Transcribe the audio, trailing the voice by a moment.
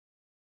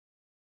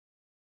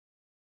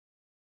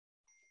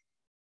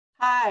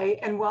Hi,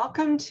 and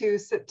welcome to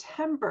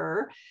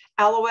September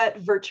Alouette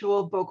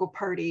Virtual BOGO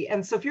Party.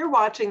 And so if you're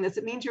watching this,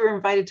 it means you were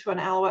invited to an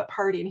Alouette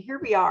party, and here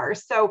we are.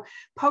 So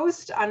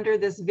post under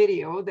this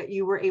video that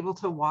you were able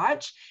to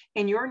watch,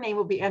 and your name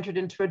will be entered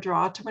into a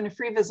draw to win a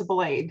free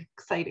visible aid.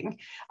 Exciting.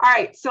 All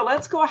right, so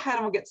let's go ahead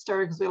and we'll get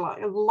started because we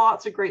have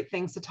lots of great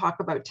things to talk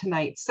about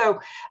tonight. So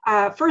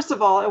first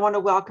of all, I want to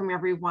welcome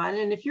everyone.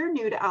 And if you're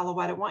new to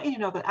Alouette, I want you to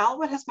know that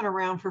Alouette has been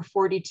around for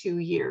 42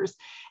 years.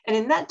 And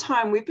in that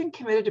time, we've been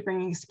committed to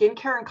bringing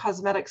skincare and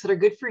cosmetics that are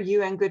good for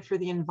you and good for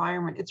the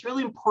environment. It's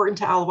really important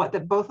to Alouette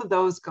that both of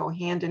those go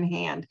hand in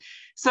hand.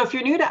 So if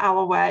you're new to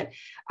Alouette,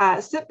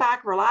 sit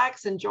back,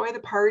 relax, enjoy the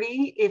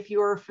party. If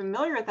you're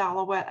familiar with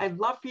Alouette, I'd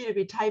love for you to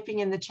be typing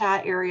in the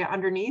chat area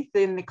underneath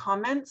in the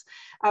comments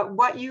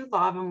what you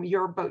love and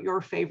about your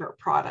favorite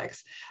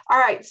products. All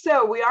right,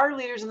 so we are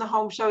leaders in the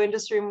home show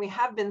industry, and we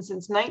have been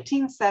since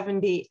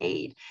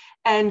 1978.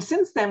 And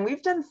since then,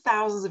 we've done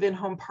thousands of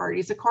in-home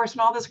parties. Of course,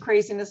 when all this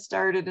craziness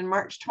started in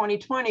March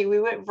 2020,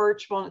 we went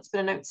virtual, and it's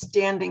been an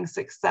outstanding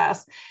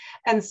success.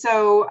 And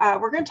so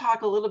we're going to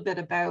talk a little bit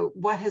about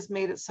what has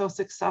made it so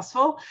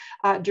successful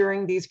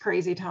during these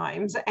crazy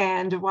times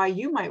and why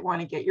you might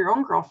want to get your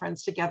own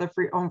girlfriends together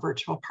for your own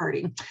virtual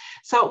party.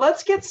 So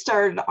let's get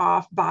started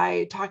off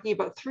by talking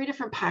about three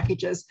different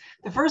packages.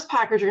 The first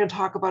package we're going to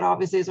talk about,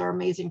 obviously, is our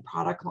amazing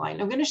product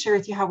line. I'm going to share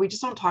with you how we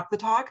just don't talk the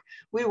talk,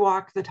 we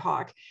walk the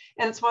talk.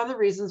 And it's one of the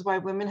reasons why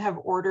women have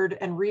ordered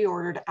and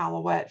reordered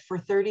Alouette for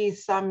 30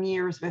 some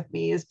years with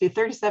me, is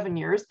 37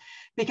 years,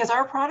 because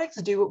our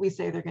products do what we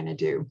say they're going to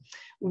do.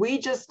 We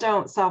just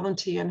don't sell them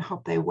to you and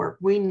hope they work.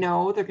 We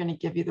know they're going to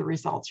give you the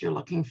results you're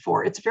looking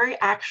for. It's very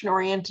action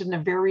oriented and a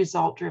very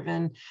result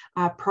driven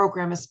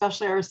program,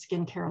 especially our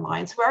skincare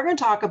line. So we're going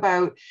to talk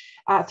about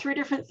three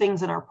different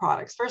things in our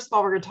products. First of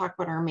all, we're going to talk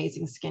about our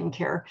amazing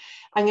skincare.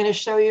 I'm going to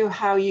show you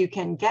how you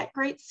can get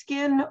great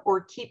skin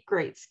or keep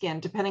great skin,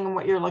 depending on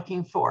what you're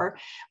looking for.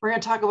 We're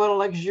going to talk about a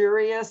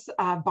luxurious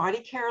body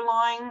care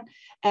line,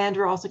 and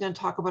we're also going to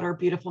talk about our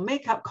beautiful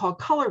makeup called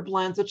Color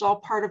Blends, which is all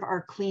part of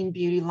our clean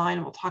beauty line,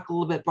 and we'll talk a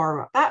little bit more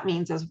about what that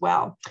means as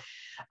well.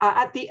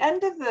 At the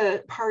end of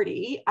the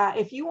party,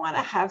 if you want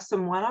to have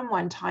some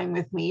one-on-one time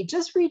with me,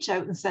 just reach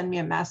out and send me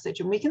a message,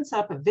 and we can set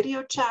up a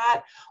video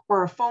chat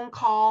or a phone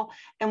call,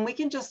 and we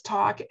can just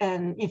talk.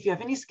 And if you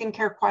have any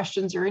skincare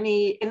questions or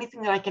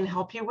anything that I can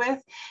help you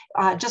with,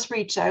 just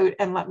reach out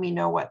and let me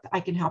know what I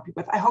can help you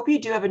with. I hope you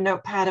do have a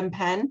notepad and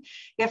pen.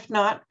 If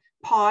not,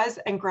 pause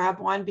and grab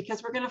one,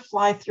 because we're going to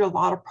fly through a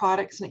lot of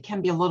products and it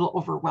can be a little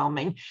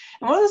overwhelming.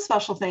 And one of the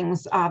special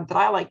things that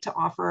I like to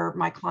offer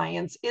my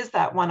clients is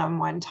that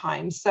one-on-one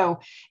time. So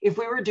if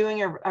we were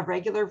doing a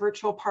regular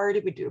virtual party,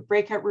 we'd do a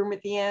breakout room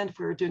at the end. If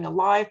we were doing a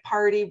live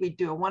party, we'd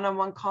do a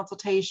one-on-one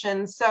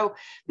consultation. So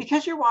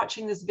because you're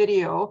watching this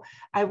video,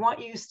 I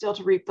want you still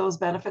to reap those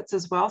benefits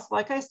as well. So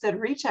like I said,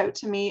 reach out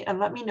to me and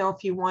let me know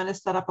if you want to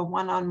set up a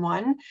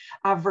one-on-one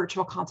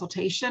virtual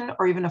consultation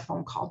or even a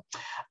phone call.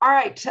 All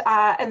right.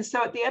 And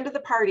so at the end of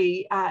the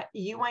party,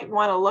 you might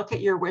want to look at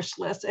your wish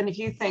list. And if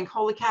you think,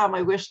 holy cow,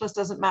 my wish list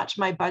doesn't match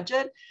my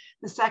budget,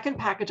 the second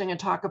package I'm going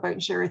to talk about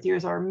and share with you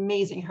is our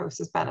amazing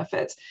hostess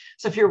benefits.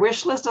 So if your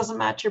wish list doesn't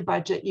match your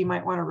budget, you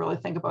might want to really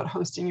think about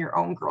hosting your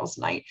own girls'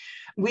 night.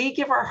 We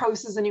give our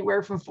hostess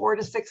anywhere from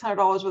 $400 to $600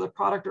 worth of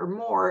product or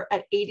more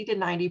at 80 to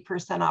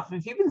 90% off. And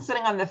if you've been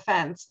sitting on the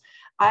fence,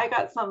 I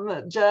got something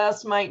that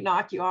just might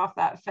knock you off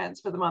that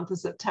fence for the month of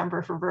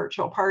September for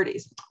virtual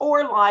parties,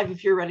 or live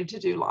if you're ready to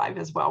do live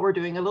as well. We're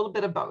doing a little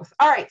bit of both.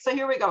 All right, so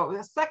here we go.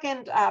 The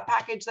second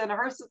package, then,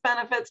 our hostess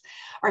benefits.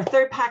 Our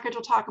third package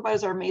we'll talk about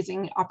is our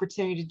amazing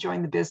opportunity to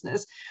join the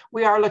business.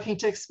 We are looking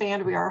to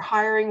expand. We are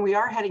hiring. We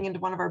are heading into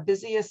one of our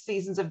busiest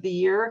seasons of the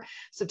year.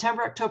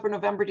 September, October,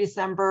 November,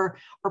 December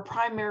are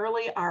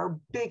primarily our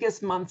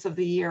biggest months of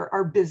the year,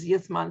 our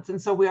busiest months.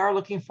 And so we are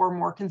looking for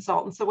more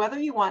consultants. So whether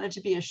you wanted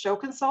to be a show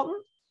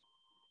consultant,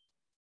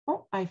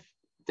 oh,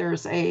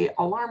 there's a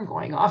alarm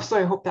going off, so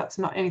I hope that's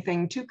not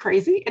anything too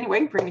crazy.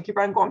 Anyway, we're going to keep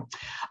on going.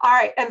 All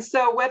right, and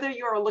so whether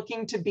you're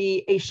looking to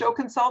be a show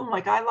consultant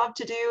like I love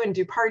to do and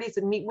do parties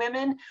and meet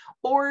women,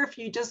 or if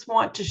you just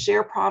want to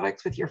share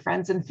products with your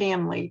friends and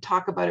family,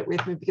 talk about it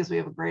with me, because we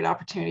have a great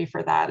opportunity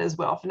for that as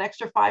well. If an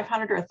extra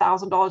 $500 or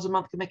 $1,000 a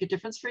month can make a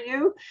difference for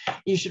you,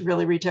 you should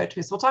really reach out to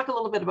me. So we'll talk a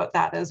little bit about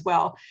that as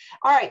well.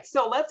 All right,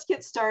 so let's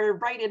get started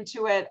right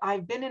into it.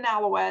 I've been in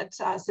Alouette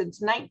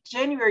since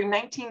January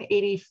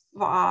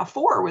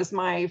 1984 was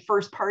my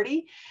first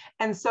party.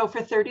 And so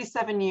for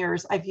 37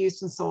 years, I've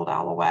used and sold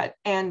Alouette.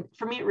 And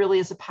for me, it really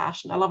is a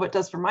passion. I love what it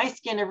does for my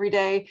skin every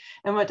day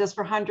and what it does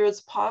for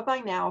hundreds, probably by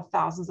now,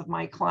 thousands of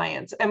my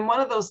clients. And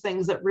one of those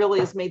things that really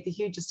has made the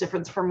hugest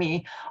difference for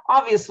me,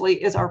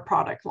 obviously, is our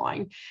product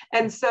line.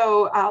 And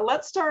so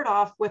let's start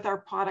off with our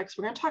products.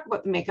 We're going to talk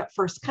about the makeup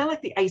first, kind of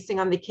like the icing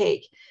on the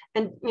cake.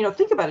 And, you know,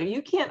 think about it.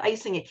 You can't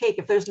icing a cake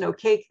if there's no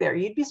cake there.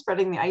 You'd be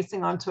spreading the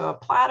icing onto a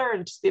platter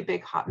and just be a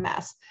big hot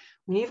mess.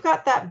 When you've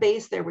got that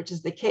base there, which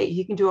is the cake,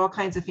 you can do all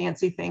kinds of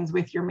fancy things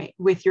with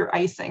your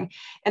icing.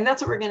 And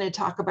that's what we're going to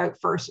talk about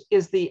first,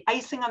 is the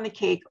icing on the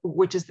cake,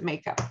 which is the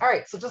makeup. All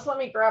right, so just let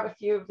me grab a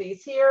few of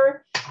these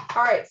here.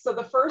 All right, so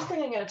the first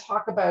thing I'm going to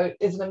talk about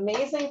is an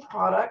amazing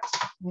product.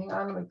 Hang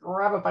on, I'm going to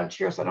grab a bunch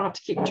here so I don't have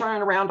to keep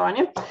turning around on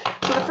you.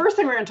 So the first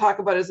thing we're going to talk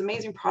about is an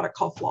amazing product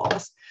called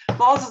Flawless.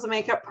 Flawless is a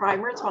makeup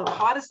primer. It's one of the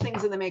hottest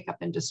things in the makeup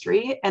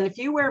industry. And if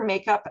you wear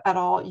makeup at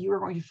all, you are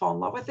going to fall in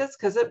love with this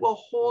because it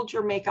will hold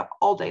your makeup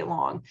all day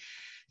long.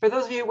 For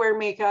those of you who wear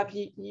makeup,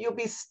 you'll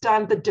be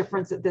stunned the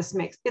difference that this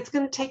makes. It's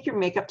going to take your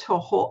makeup to a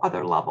whole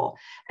other level.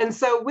 And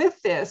so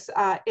with this,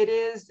 it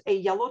is a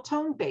yellow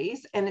tone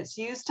base, and it's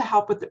used to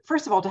help with,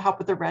 first of all, to help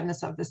with the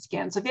redness of the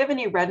skin. So if you have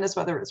any redness,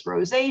 whether it's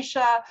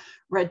rosacea,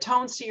 red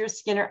tones to your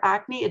skin, or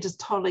acne, it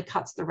just totally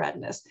cuts the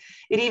redness.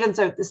 It evens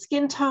out the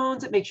skin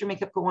tones. It makes your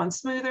makeup go on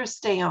smoother,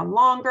 stay on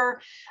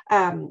longer.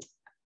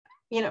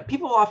 You know,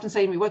 people will often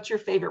say to me, what's your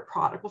favorite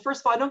product? Well,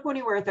 first of all, I don't go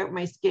anywhere without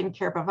my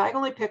skincare, but if I can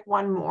only pick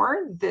one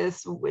more,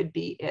 this would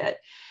be it.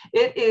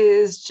 It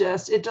is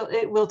just,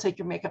 it will take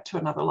your makeup to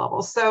another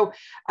level. So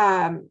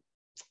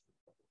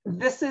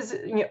this is,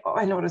 you know,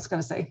 I know what I was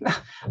going to say.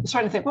 I was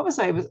trying to think,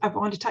 I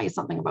wanted to tell you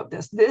something about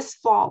this. This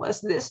Flawless,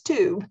 this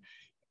tube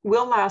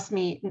will last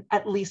me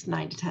at least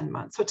 9 to 10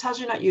 months. So it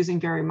tells you not using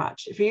very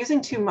much. If you're using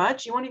too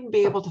much, you won't even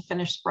be able to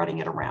finish spreading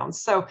it around.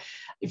 So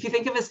if you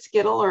think of a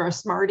Skittle or a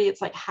Smartie,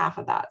 it's like half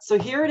of that. So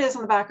here it is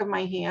on the back of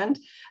my hand.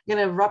 I'm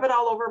going to rub it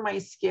all over my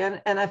skin.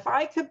 And if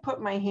I could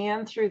put my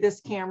hand through this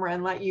camera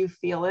and let you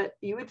feel it,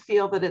 you would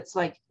feel that it's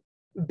like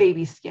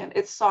baby skin.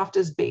 It's soft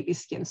as baby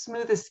skin,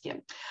 smooth as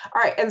skin.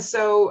 All right. And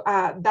so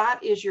that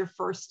is your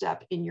first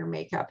step in your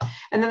makeup.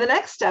 And then the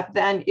next step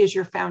then is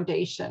your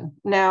foundation.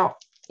 Now,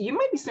 you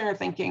might be sitting there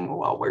thinking,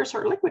 well, where's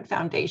her liquid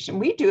foundation?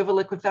 We do have a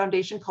liquid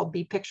foundation called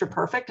Be Picture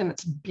Perfect, and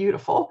it's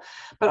beautiful.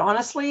 But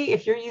honestly,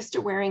 if you're used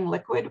to wearing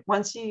liquid,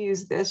 once you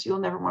use this, you'll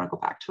never want to go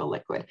back to a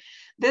liquid.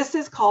 This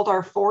is called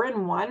our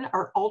 4-in-1,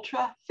 our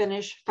Ultra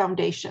Finish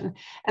Foundation.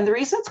 And the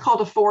reason it's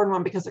called a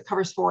 4-in-1 because it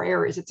covers 4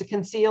 areas. It's a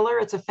concealer,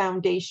 it's a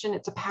foundation,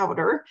 it's a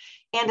powder,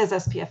 and has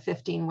SPF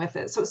 15 with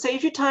it. So it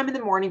saves you time in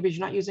the morning because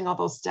you're not using all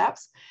those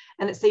steps.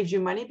 And it saves you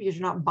money because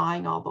you're not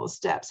buying all those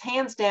steps.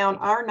 Hands down,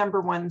 our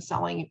 #1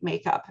 selling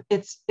makeup.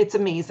 It's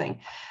amazing.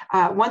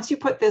 Once you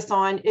put this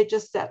on, it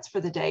just sets for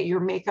the day. Your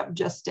makeup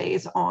just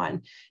stays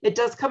on. It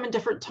does come in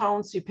different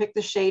tones, so you pick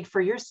the shade for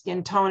your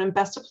skin tone, and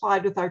best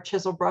applied with our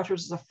chisel brush,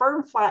 which is a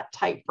firm, flat,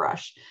 tight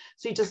brush.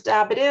 So you just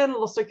dab it in, a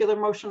little circular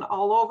motion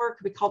all over. It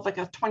could be called like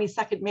a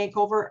 20-second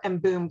makeover,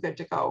 and boom, good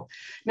to go.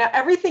 Now,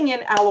 everything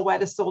in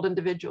Alouette is sold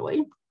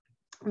individually.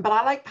 But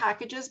I like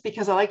packages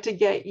because I like to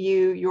get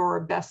you your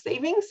best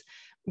savings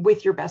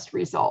with your best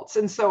results.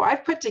 And so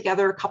I've put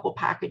together a couple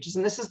packages,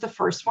 and this is the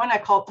first one. I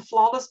call it the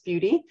Flawless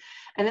Beauty.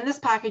 And in this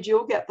package,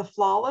 you'll get the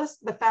Flawless,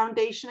 the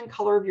foundation and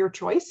color of your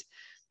choice,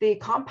 the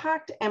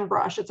compact and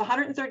brush. It's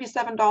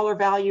 $137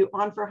 value,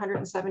 on for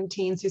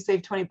 $117, so you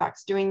save 20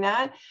 bucks doing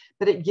that,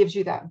 but it gives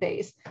you that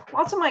base.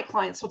 Lots of my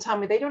clients will tell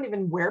me they don't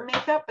even wear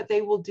makeup, but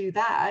they will do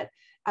that.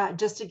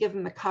 Just to give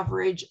them the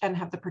coverage and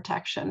have the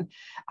protection.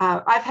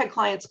 I've had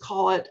clients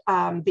call it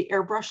the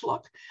airbrush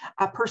look.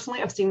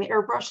 Personally, I've seen the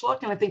airbrush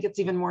look, and I think it's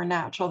even more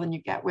natural than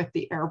you get with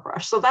the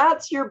airbrush. So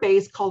that's your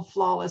base called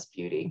Flawless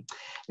Beauty.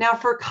 Now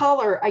for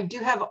color, I do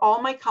have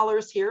all my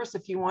colors here. So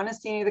if you want to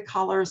see any of the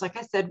colors, like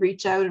I said,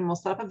 reach out and we'll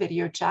set up a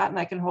video chat and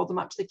I can hold them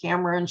up to the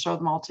camera and show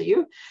them all to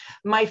you.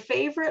 My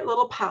favorite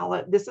little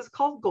palette, this is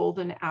called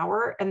Golden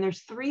Hour. And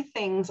there's 3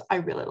 things I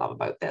really love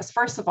about this.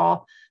 First of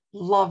all,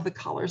 love the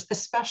colors,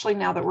 especially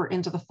now that we're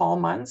into the fall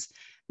months.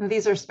 And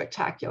these are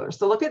spectacular.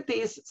 So look at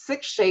these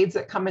 6 shades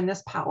that come in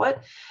this palette.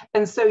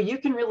 And so you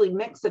can really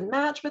mix and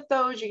match with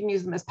those. You can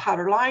use them as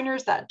powder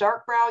liners. That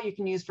dark brow you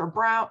can use for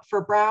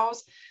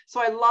brows.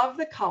 So I love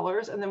the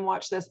colors. And then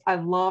watch this. I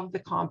love the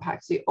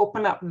compacts. So you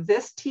open up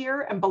this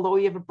tier and below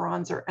you have a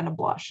bronzer and a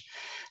blush.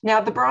 Now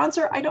the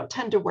bronzer, I don't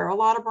tend to wear a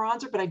lot of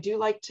bronzer, but I do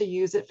like to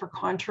use it for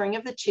contouring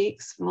of the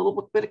cheeks, a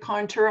little bit of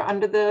contour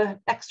under the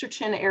extra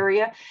chin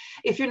area.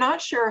 If you're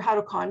not sure how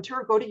to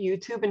contour, go to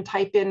YouTube and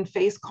type in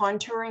face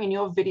contouring and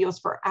you'll have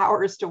videos for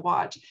hours to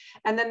watch.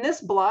 And then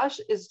this blush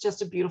is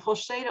just a beautiful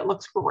shade. It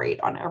looks great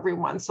on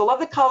everyone. So love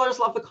the colors,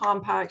 love the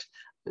compact,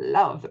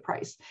 love the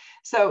price.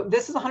 So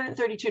this is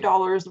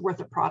 $132 worth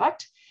of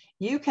product.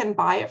 You can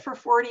buy it for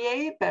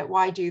 $48, but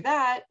why do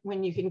that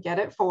when you can get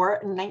it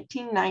for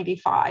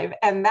 $19.95?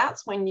 And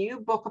that's when you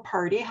book a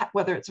party,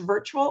 whether it's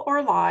virtual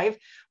or live.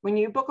 When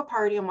you book a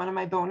party on one of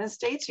my bonus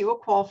dates, you will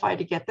qualify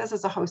to get this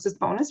as a hostess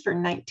bonus for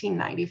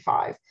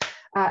 $19.95.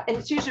 And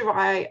it's usually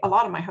why a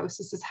lot of my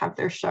hostesses have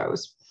their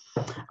shows.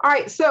 All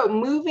right, so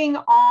moving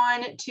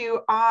on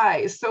to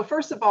eyes. So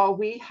first of all,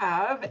 we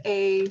have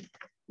a,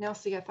 now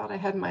see, I thought I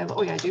had my,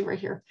 oh yeah, I do right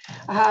here.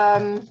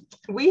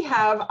 We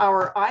have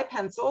our eye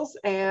pencils,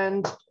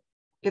 and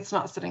It's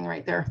not sitting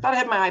right there. Thought I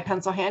had my eye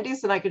pencil handy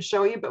so that I could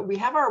show you, but we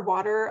have our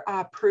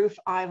waterproof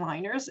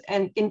eyeliners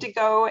and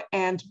indigo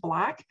and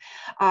black,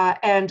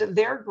 and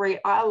they're great.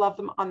 I love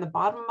them on the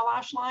bottom of my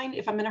lash line.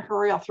 If I'm in a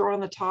hurry, I'll throw it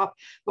on the top.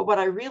 But what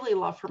I really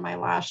love for my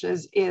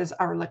lashes is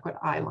our liquid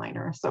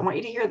eyeliner. So I want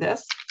you to hear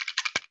this.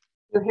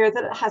 You'll hear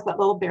that it has that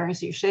little bearing.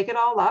 So you shake it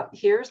all up.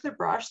 Here's the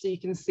brush. So you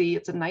can see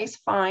it's a nice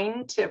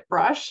fine tip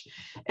brush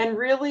and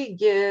really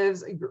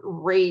gives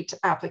great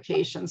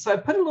application. So I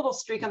put a little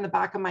streak on the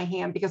back of my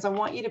hand because I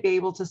want you to be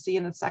able to see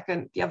in a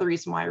second the other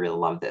reason why I really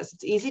love this.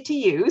 It's easy to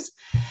use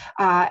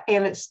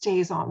and it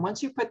stays on.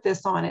 Once you put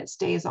this on, it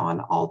stays on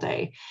all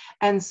day.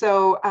 And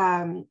so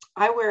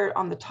I wear it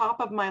on the top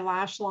of my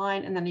lash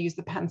line and then I use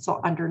the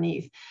pencil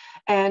underneath.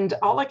 And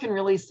all I can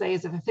really say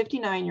is if a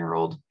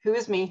 59-year-old, who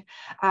is me,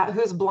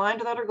 who is blind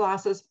without her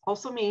glasses,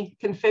 also me,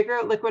 can figure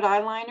out liquid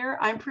eyeliner,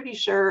 I'm pretty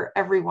sure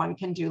everyone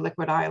can do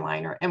liquid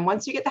eyeliner. And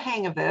once you get the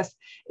hang of this,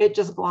 it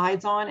just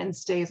glides on and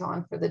stays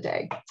on for the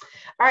day.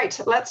 All right,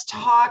 let's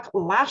talk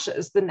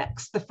lashes.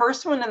 The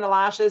first one in the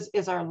lashes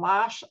is our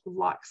Lash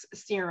Lux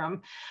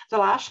Serum. The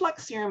Lash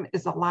Lux Serum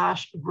is a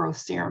lash growth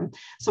serum.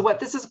 So what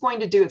this is going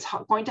to do, it's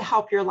going to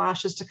help your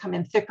lashes to come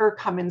in thicker,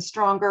 come in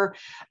stronger.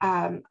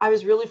 I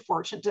was really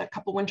fortunate a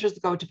couple winters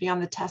ago to be on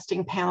the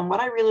testing panel. And what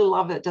I really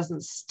love, that it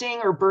doesn't sting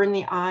or burn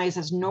the eyes,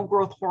 has no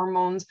growth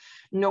hormones,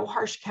 no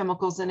harsh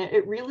chemicals in it.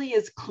 It really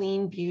is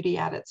clean beauty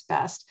at its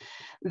best.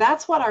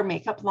 That's what our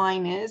makeup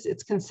line is.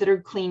 It's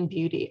considered clean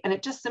beauty. And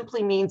it just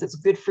simply means it's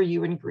good for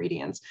you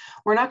ingredients.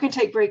 We're not going to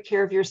take great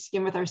care of your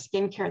skin with our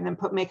skincare and then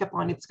put makeup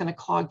on. It's going to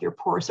clog your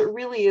pores. So it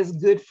really is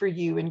good for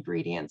you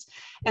ingredients.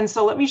 And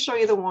so let me show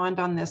you the wand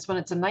on this one.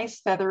 It's a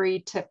nice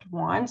feathery tipped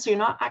wand. So you're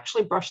not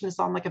actually brushing this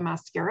on like a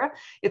mascara.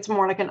 It's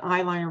more like an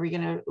eyeliner. We're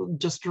going to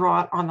just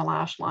draw it on the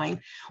lash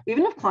line. We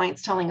even have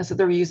clients telling us that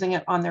they're using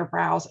it on their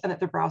brows and that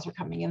their brows are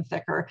coming in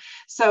thicker.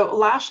 So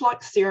Lash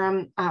Lux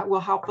Serum will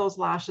help those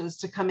lashes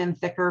to come in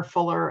thicker,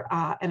 fuller,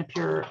 and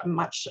appear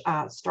much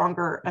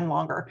stronger and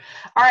longer.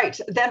 All right,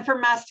 then for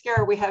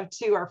mascara, we have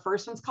two. Our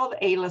first one's called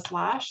A-List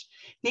Lash.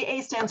 The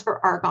A stands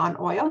for argan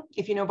oil.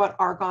 If you know about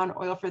argan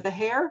oil for the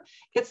hair,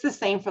 it's the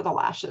same for the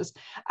lashes.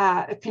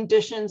 It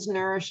conditions,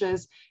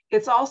 nourishes.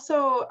 It's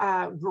also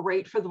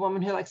great for the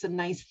woman who likes a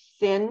nice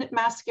thin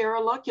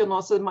mascara look. You'll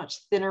notice a much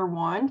thinner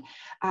wand.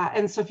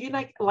 And so if you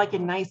like a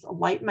nice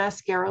light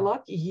mascara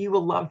look, you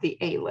will love the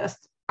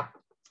A-List.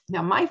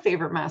 Now, my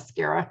favorite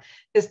mascara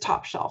is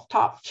Top Shelf.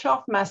 Top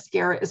Shelf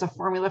mascara is a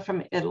formula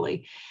from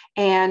Italy.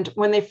 And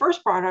when they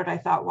first brought it out, I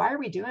thought, why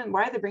are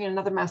they bringing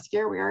another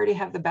mascara? We already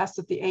have the best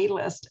with the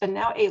A-List. And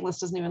now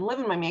A-List doesn't even live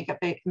in my makeup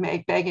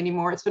bag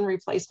anymore. It's been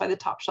replaced by the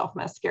Top Shelf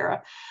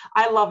mascara.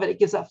 I love it. It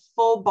gives a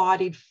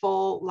full-bodied,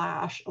 full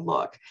lash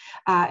look.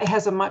 It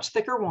has a much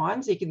thicker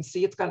wand. So you can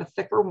see it's got a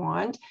thicker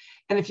wand.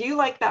 And if you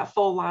like that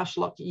full lash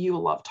look, you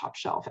will love Top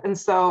Shelf. And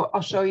so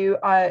I'll show you,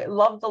 I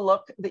love the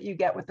look that you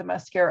get with the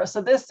mascara.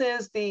 So this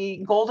is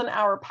the Golden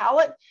Hour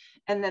palette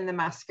and then the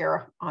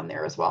mascara on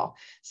there as well.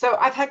 So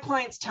I've had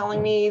clients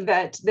telling me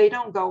that they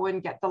don't go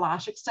and get the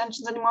lash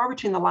extensions anymore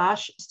between the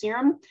lash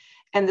serum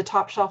and the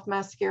Top Shelf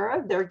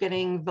mascara. They're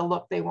getting the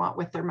look they want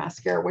with their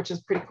mascara, which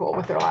is pretty cool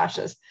with their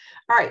lashes.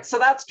 All right, so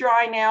that's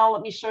dry now.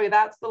 Let me show you,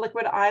 that's the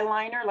liquid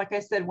eyeliner. Like I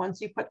said,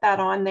 once you put that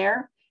on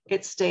there,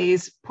 it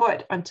stays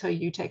put until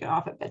you take it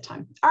off at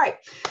bedtime. All right,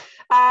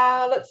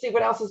 let's see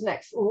what else is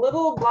next.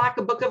 Little Black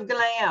Book of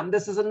Glam.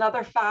 This is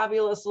another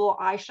fabulous little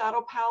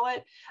eyeshadow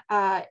palette.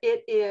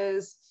 It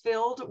is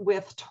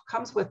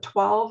comes with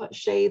 12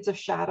 shades of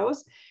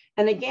shadows.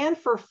 And again,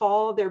 for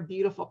fall, they're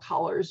beautiful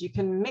colors. You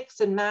can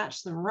mix and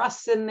match some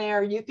rusts in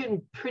there. You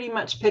can pretty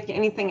much pick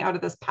anything out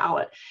of this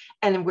palette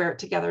and wear it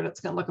together, and it's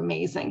going to look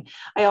amazing.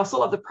 I also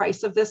love the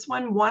price of this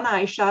one. One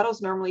eyeshadow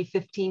is normally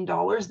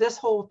 $15. This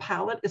whole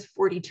palette is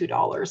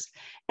 $42.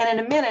 And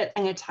in a minute,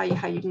 I'm going to tell you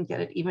how you can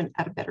get it even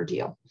at a better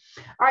deal.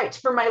 All right,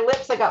 for my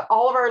lips, I got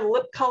all of our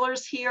lip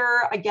colors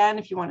here. Again,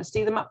 if you want to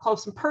see them up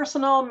close and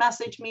personal,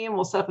 message me and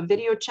we'll set up a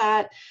video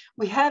chat.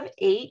 We have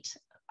 8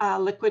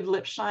 liquid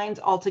lip shines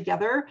all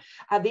together.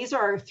 These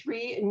are our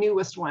 3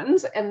 newest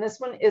ones, and this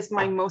one is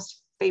my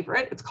most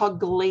favorite. It's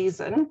called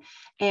Glazin,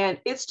 and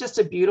it's just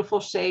a beautiful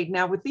shade.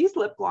 Now with these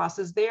lip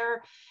glosses,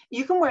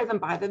 you can wear them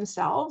by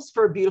themselves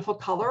for a beautiful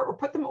color or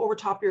put them over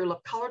top of your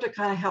lip color to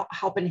kind of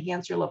help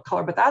enhance your lip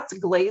color, but that's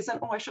Glazin.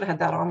 Oh, I should have had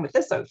that on with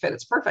this outfit.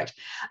 It's perfect.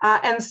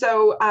 And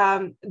so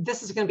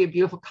this is going to be a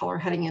beautiful color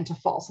heading into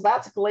fall. So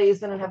that's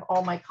Glazin and have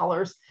all my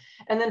colors.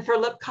 And then for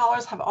lip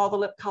colors, have all the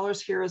lip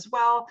colors here as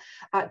well.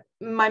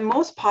 My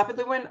most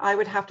popular one, I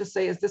would have to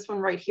say, is this one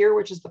right here,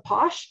 which is the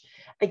Posh.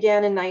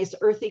 Again, a nice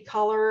earthy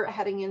color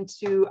heading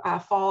into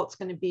fall. It's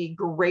going to be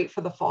great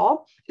for the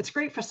fall. It's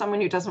great for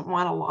someone who doesn't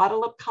want a lot of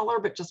lip color,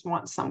 but just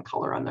wants some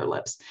color on their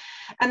lips.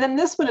 And then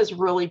this one is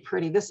really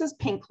pretty. This is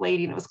Pink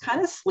Lady, and it was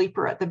kind of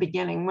sleeper at the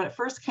beginning. When it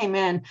first came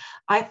in,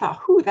 I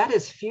thought, ooh, that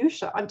is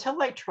fuchsia,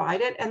 until I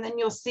tried it. And then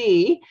you'll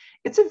see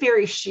it's a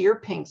very sheer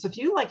pink. So if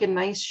you like a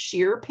nice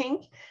sheer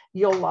pink,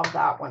 You'll love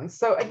that one.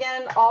 So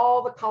again,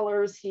 all the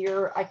colors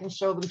here, I can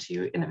show them to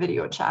you in a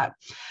video chat.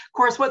 Of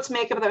course, what's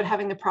makeup without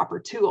having the proper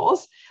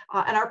tools?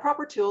 And our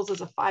proper tools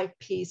is a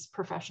 5-piece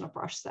professional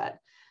brush set.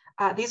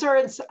 These are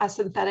in a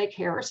synthetic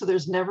hair, so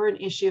there's never an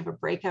issue of a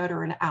breakout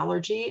or an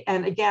allergy.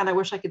 And again, I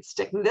wish I could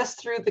stick this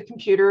through the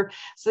computer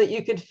so that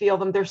you could feel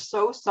them. They're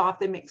so soft,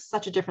 they make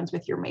such a difference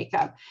with your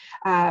makeup.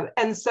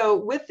 And so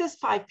with this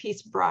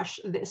 5-piece brush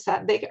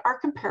set, they are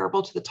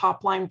comparable to the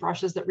top line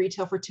brushes that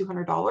retail for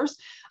 $200.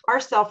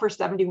 Ours sell for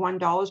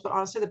 $71, but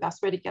honestly, the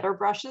best way to get our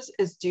brushes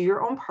is do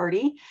your own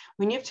party.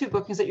 When you have 2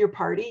 bookings at your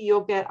party,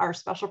 you'll get our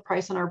special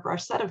price on our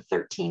brush set of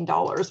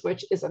 $13,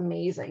 which is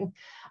amazing.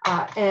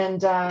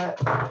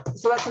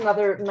 So that's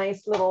another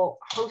nice little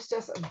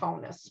hostess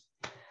bonus.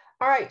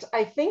 All right,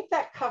 I think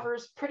that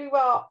covers pretty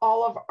well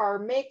all of our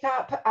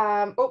makeup.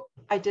 Oh,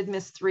 I did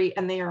miss 3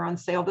 and they are on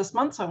sale this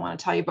month, so I want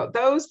to tell you about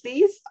those.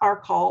 These are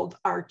called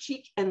our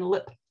cheek and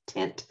lip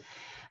tint.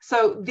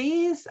 So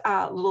these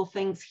little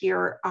things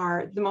here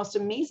are the most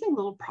amazing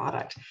little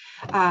product.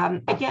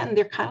 Again,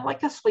 they're kind of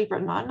like a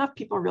sleeper. Not enough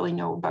people really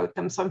know about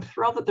them. So I'm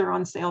thrilled that they're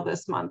on sale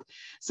this month.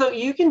 So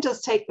you can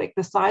just take like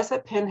the size of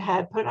a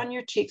pinhead, put it on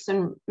your cheeks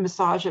and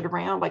massage it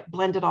around, like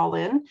blend it all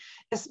in,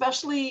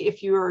 especially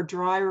if you are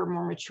dry or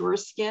more mature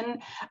skin.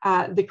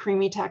 The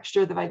creamy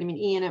texture, the vitamin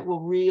E in it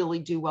will really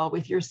do well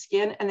with your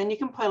skin. And then you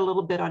can put a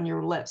little bit on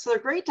your lips. So they're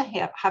great to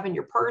have in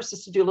your purse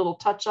just to do a little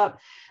touch up.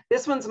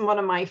 This one's one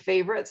of my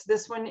favorites.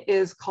 This one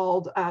is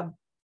called,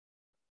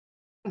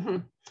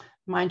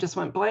 mine just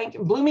went blank,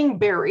 Blooming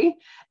Berry.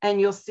 And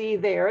you'll see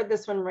there,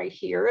 this one right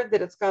here,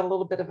 that it's got a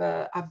little bit of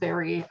a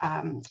berry,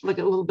 like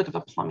a little bit of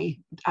a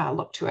plummy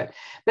look to it.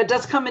 But it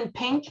does come in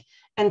pink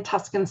and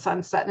Tuscan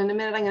Sunset. And in a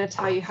minute, I'm going to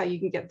tell you how you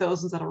can get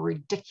those at a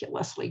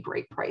ridiculously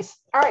great price.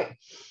 All right.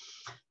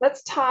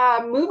 Let's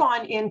move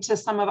on into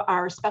some of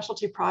our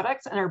specialty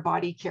products and our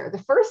body care.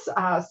 The first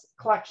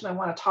collection I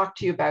want to talk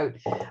to you about,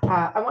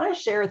 I want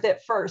to share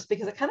that first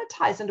because it kind of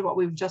ties into what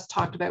we've just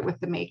talked about with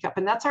the makeup,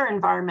 and that's our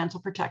environmental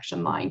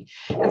protection line.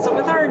 And so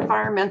with our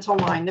environmental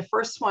line, the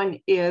first one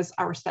is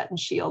our Set and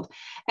Shield.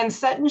 And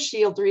Set and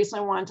Shield, the reason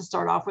I wanted to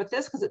start off with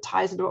this because it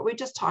ties into what we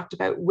just talked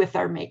about with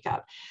our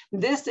makeup.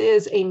 This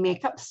is a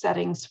makeup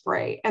setting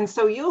spray. And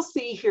so you'll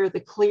see here the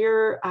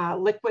clear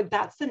liquid,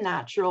 that's the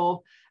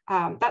natural.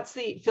 That's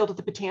the filled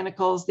with the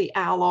botanicals, the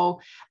aloe.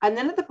 And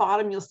then at the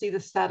bottom, you'll see the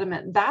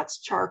sediment.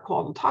 That's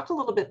charcoal. We'll talk a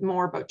little bit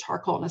more about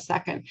charcoal in a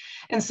second.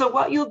 And so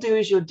what you'll do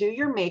is you'll do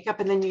your makeup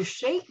and then you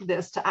shake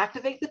this to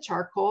activate the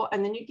charcoal.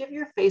 And then you give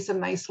your face a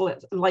nice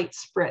light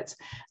spritz.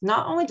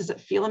 Not only does it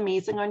feel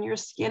amazing on your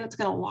skin, it's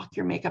going to lock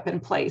your makeup in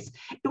place.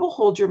 It will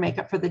hold your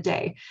makeup for the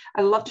day.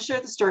 I love to share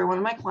the story. One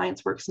of my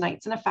clients works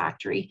nights in a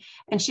factory,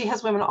 and she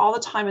has women all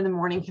the time in the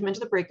morning come into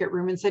the breakout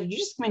room and said, you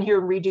just come in here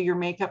and redo your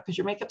makeup because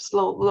your makeup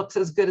still looks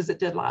as good as it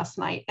did last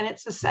night. And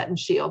it's the Set and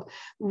Shield.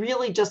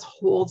 Really just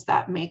holds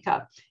that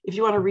makeup. If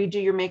you want to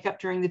redo your makeup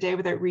during the day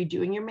without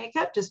redoing your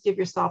makeup, just give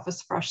yourself a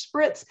fresh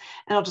spritz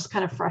and it'll just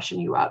kind of freshen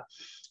you up.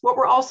 What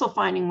we're also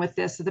finding with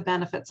this, the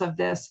benefits of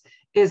this,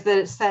 is that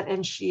it's Set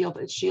and Shield.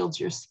 It shields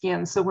your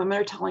skin. So women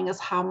are telling us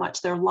how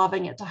much they're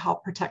loving it to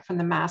help protect from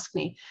the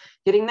maskne.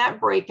 Getting that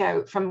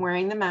breakout from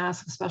wearing the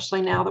mask,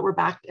 especially now that we're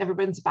back,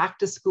 everyone's back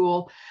to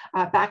school,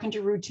 back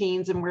into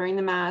routines and wearing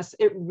the mask,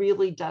 it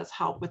really does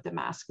help with the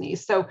maskne.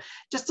 So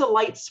just a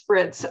light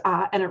spritz,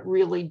 and it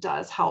really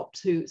does help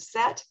to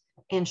set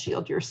and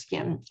shield your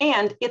skin.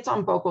 And it's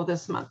on BOGO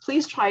this month.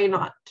 Please try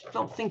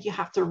don't think you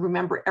have to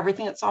remember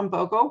everything that's on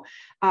BOGO.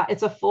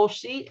 It's a full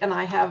sheet and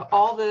I have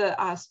all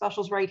the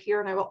specials right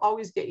here and I will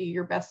always get you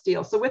your best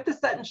deal. So with the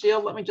Set and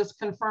Shield, let me just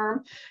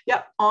confirm.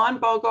 Yep, on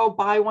BOGO,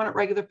 buy one at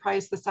regular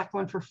price, the second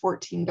one for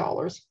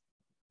 $14.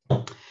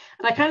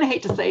 And I kind of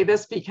hate to say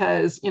this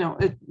because, you know,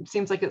 it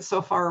seems like it's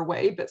so far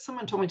away, but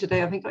someone told me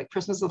today, I think like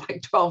Christmas is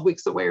like 12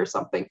 weeks away or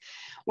something.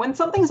 When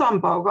something's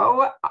on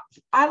BOGO,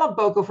 I love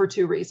BOGO for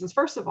 2 reasons.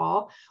 First of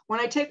all,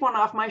 when I take one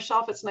off my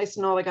shelf, it's nice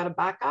to know I got a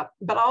backup,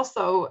 but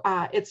also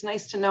it's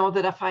nice to know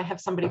that if I have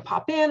somebody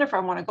pop in, if I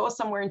want to go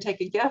somewhere and take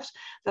a gift,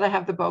 that I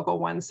have the BOGO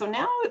one. So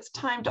now it's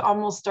time to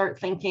almost start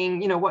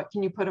thinking, you know, what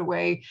can you put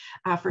away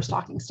for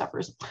stocking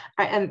stuffers?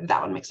 And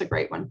that one makes a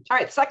great one. All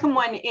right, second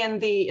one in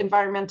the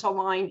environmental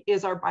line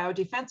is our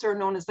BioDefense, or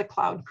known as the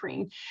Cloud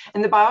Cream.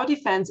 And the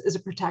BioDefense is a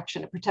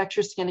protection. It protects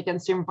your skin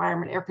against the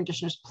environment, air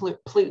conditioners,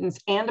 pollutants,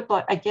 and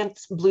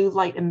against blue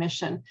light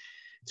emission.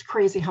 It's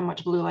crazy how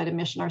much blue light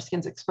emission our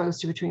skin's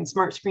exposed to between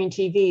smart screen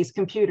TVs,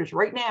 computers.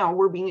 Right now,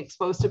 we're being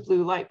exposed to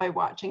blue light by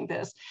watching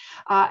this.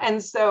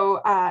 And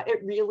so it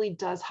really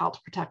does help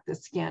to protect the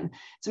skin.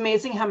 It's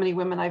amazing how many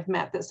women I've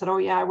met that said, oh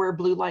yeah, I wear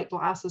blue light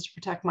glasses to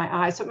protect my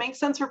eyes. So it makes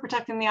sense for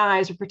protecting the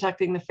eyes or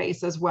protecting the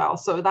face as well.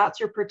 So that's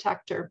your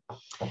protector.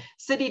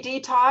 City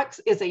Detox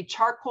is a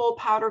charcoal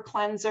powder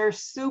cleanser,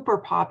 super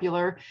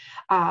popular.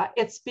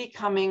 It's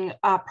becoming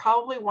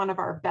probably one of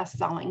our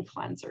best-selling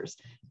cleansers.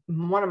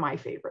 one of my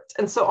favorites.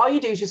 And so all you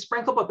do is you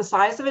sprinkle about the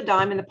size of a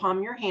dime in the palm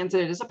of your hands,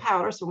 and it is a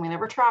powder. So when we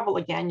never travel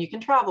again, you can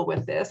travel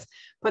with this.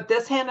 Put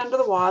this hand under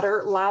the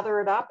water, lather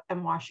it up,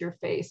 and wash your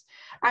face.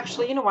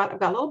 Actually, you know what? I've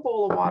got a little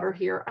bowl of water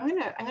here. I'm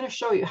gonna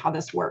show you how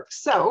this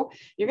works. So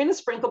you're gonna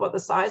sprinkle about the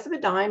size of a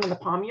dime in the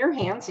palm of your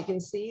hands. You can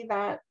see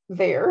that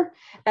there.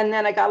 And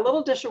then I got a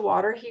little dish of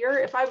water here.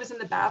 If I was in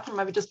the bathroom,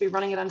 I would just be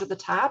running it under the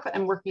tap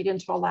and working it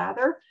into a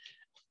lather.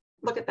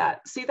 Look at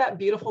that. See that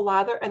beautiful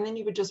lather? And then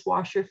you would just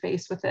wash your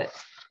face with it.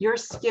 Your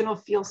skin will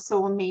feel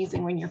so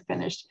amazing when you're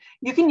finished.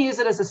 You can use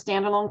it as a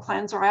standalone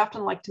cleanser. I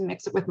often like to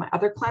mix it with my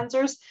other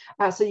cleansers,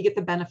 so you get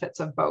the benefits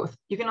of both.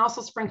 You can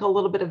also sprinkle a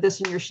little bit of this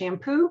in your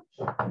shampoo.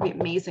 It'll be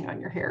amazing on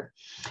your hair.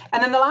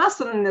 And then the last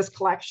one in this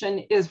collection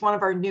is one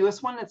of our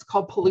newest one. It's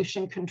called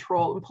Pollution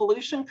Control. And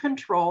Pollution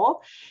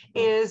Control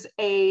is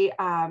a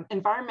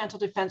environmental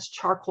defense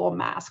charcoal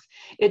mask.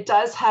 It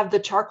does have the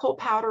charcoal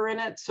powder in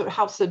it, so it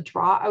helps to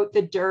draw out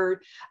the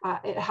dirt.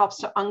 It helps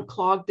to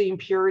unclog the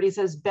impurities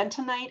as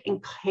bentonite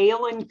and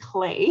kaolin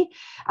clay,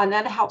 and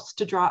that helps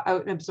to draw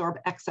out and absorb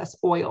excess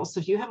oils.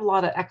 So if you have a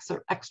lot of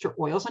extra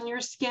oils on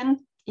your skin,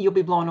 you'll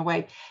be blown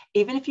away.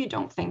 Even if you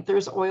don't think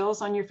there's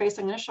oils on your face,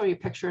 I'm going to show you a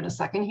picture in a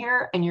second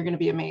here, and you're going to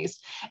be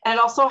amazed. And it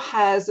also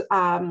has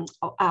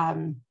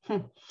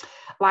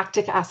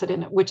lactic acid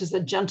in it, which is a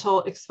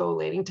gentle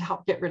exfoliating to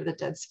help get rid of the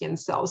dead skin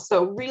cells.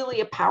 So really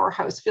a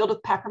powerhouse filled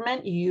with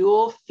peppermint.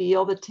 You'll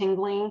feel the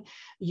tingling.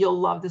 You'll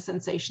love the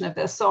sensation of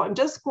this. So I'm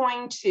just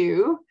going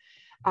to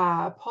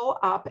pull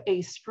up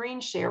a screen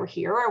share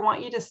here. I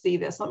want you to see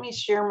this. Let me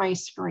share my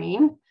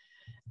screen.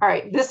 All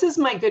right, this is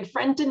my good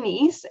friend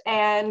Denise.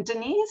 And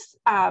Denise,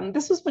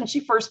 this was when she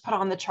first put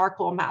on the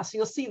charcoal mask. So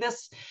you'll see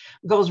this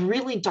goes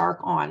really dark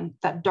on,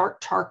 that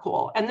dark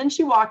charcoal. And then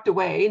she walked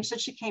away and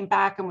said she came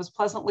back and was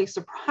pleasantly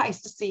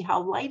surprised to see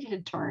how light it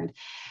had turned.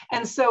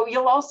 And so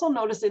you'll also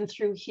notice in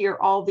through here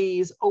all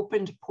these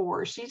opened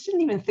pores. She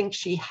didn't even think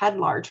she had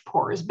large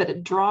pores, but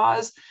it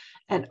draws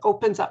and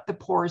opens up the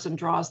pores and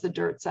draws the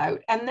dirts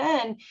out. And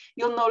then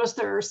you'll notice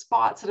there are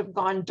spots that have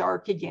gone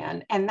dark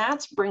again, and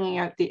that's bringing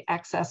out the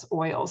excess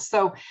oils.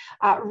 So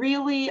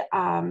really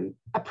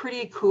a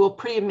pretty cool,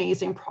 pretty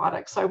amazing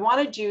product. So I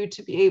wanted you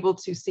to be able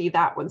to see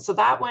that one. So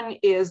that one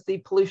is the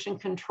Pollution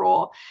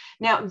Control.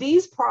 Now,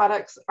 these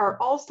products are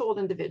all sold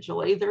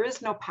individually. There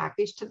is no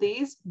package to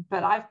these,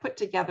 but I've put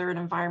together an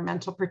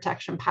environmental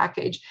protection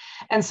package.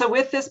 And so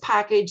with this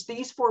package,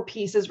 these 4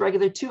 pieces,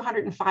 regular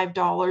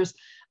 $205,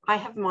 I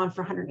have them on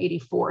for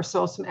 $184.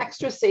 So some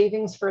extra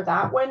savings for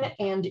that one.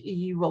 And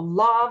you will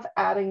love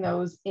adding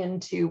those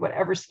into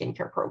whatever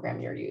skincare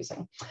program you're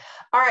using.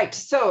 All right,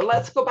 so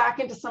let's go back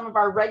into some of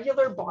our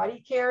regular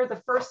body care.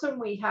 The first one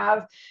we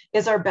have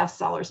is our best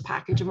sellers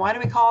package. And why do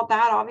we call it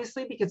that?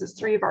 Obviously, because it's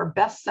 3 of our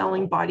best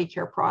selling body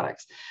care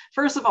products.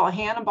 First of all,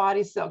 Hannah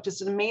Body Silk,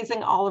 just an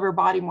amazing all over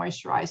body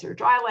moisturizer,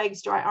 dry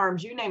legs, dry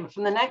arms, you name it.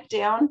 From the neck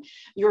down,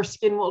 your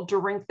skin will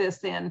drink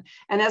this in.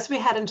 And as we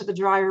head into the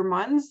drier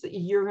months,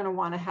 you're going to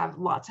want to have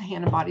lots of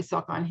Hannah Body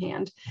Silk on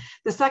hand.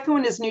 The second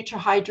one is Nutra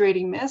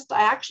Hydrating Mist.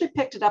 I actually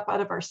picked it up out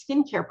of our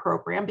skincare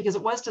program because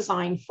it was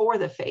designed for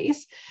the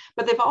face,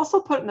 but they've also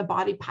put it in the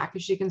body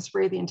package. You can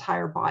spray the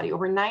entire body,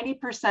 over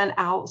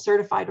 90%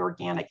 certified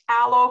organic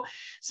aloe.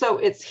 So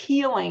it's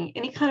healing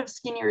any kind of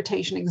skin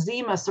irritation,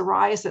 eczema,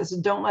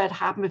 psoriasis. Don't let it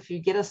happen if you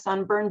get a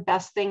sunburn.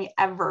 Best thing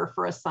ever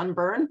for a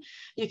sunburn.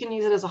 You can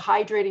use it as a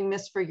hydrating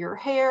mist for your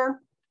hair.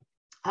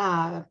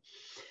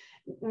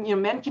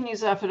 Men can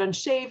use it after done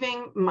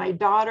shaving. My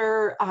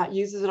daughter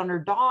uses it on her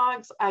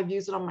dogs. I've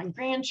used it on my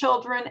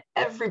grandchildren.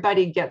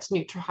 Everybody gets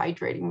Nutra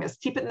Hydrating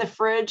Mist. Keep it in the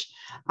fridge.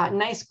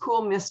 Nice,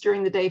 cool mist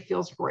during the day,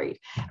 feels great.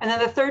 And then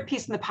the third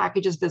piece in the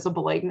package is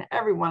Visible Aid. And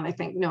everyone, I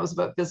think, knows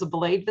about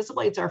Visible Aid.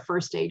 Visible Aid's our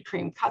first aid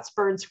cream. Cuts,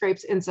 burns,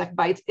 scrapes, insect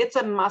bites. It's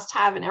a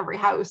must-have in every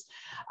house,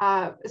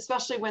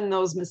 especially when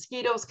those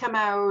mosquitoes come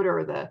out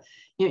or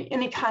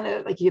any kind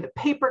of, like, you get a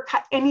paper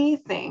cut,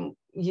 anything,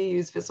 you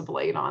use Visible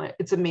Aid on it.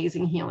 It's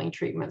amazing healing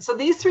treatment. So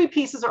these 3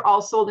 pieces are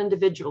all sold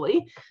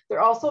individually.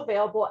 They're also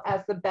available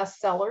as the best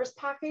sellers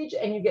package,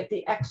 and you get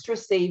the extra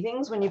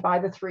savings when you buy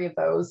the 3 of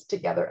those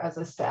together as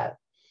a set.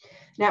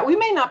 Now, we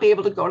may not be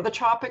able to go to the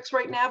tropics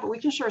right now, but we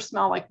can sure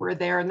smell like we're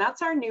there. And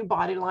that's our new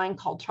body line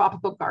called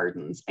Tropical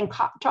Gardens. And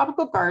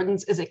Tropical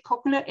Gardens is a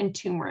coconut and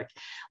turmeric.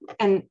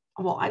 And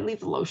well, I leave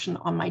the lotion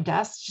on my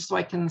desk just so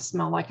I can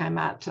smell like I'm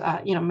at,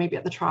 maybe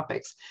at the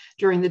tropics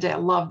during the day. I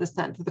love the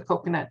scent of the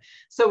coconut.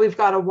 So we've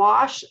got a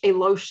wash, a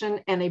lotion,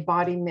 and a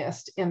body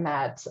mist in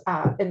that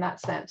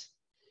scent.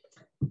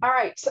 All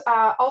right.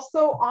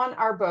 Also on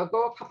our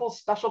BOGO, a couple of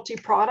specialty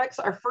products.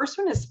 Our first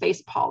one is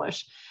face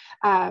polish.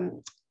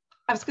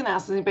 I was going to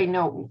ask, does anybody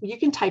know? You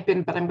can type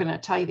in, but I'm going to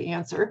tell you the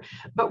answer.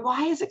 But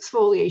why is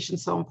exfoliation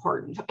so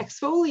important?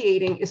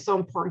 Exfoliating is so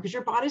important because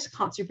your body's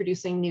constantly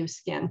producing new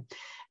skin.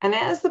 And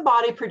as the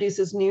body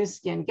produces new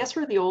skin, guess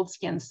where the old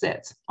skin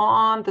sits?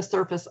 On the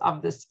surface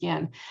of the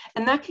skin.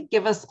 And that could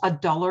give us a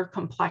duller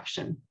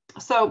complexion.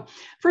 So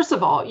first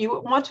of all,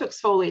 you want to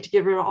exfoliate to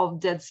get rid of all the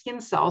dead skin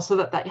cells so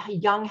that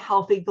young,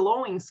 healthy,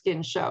 glowing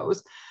skin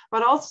shows,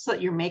 but also so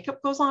that your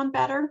makeup goes on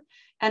better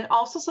and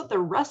also so that the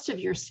rest of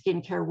your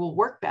skincare will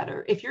work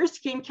better. If your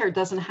skincare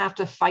doesn't have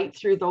to fight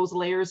through those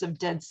layers of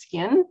dead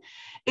skin,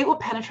 it will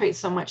penetrate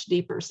so much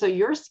deeper. So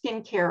your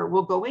skincare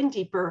will go in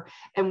deeper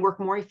and work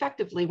more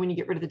effectively when you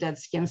get rid of the dead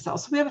skin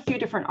cells. So we have a few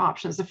different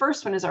options. The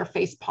first one is our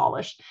face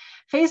polish.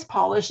 Face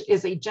polish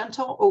is a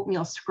gentle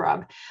oatmeal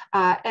scrub.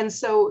 And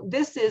so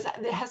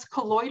it has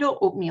colloidal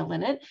oatmeal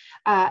in it.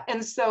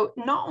 And so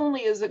not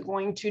only is it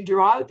going to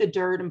draw out the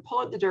dirt and pull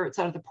out the dirt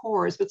out of the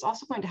pores, but it's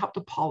also going to help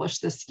to polish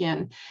the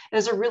skin. It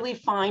has a really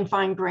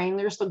fine grain.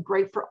 They're so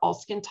great for all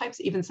skin types,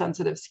 even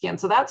sensitive skin.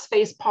 So that's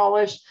face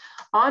polish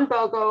on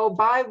BOGO.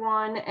 Buy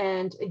one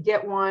and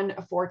get one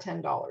for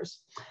 $10. All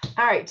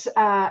right.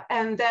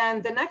 And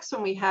then the next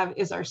one we have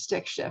is our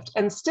Stick Shift.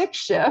 And Stick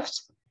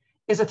Shift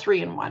is a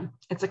 3-in-1.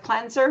 It's a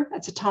cleanser,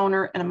 it's a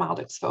toner, and a mild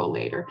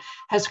exfoliator.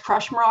 Has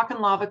crushed Moroccan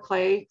lava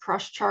clay,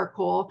 crushed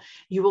charcoal.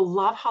 You will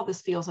love how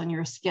this feels on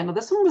your skin. Now,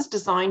 this one was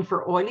designed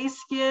for oily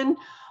skin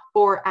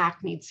or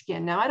acne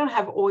skin. Now, I don't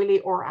have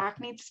oily or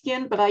acne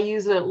skin, but I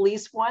use it at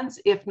least once,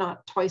 if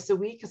not twice a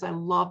week, because I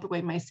love the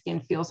way my skin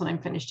feels when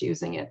I'm finished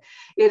using it.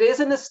 It is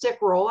in a stick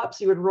roll-up,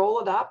 so you would roll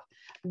it up,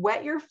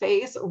 wet your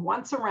face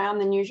once around,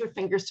 then use your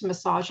fingers to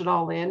massage it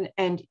all in,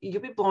 and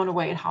you'll be blown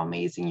away at how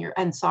amazing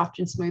and soft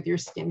and smooth your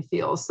skin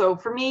feels. So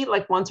for me,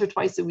 like once or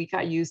twice a week,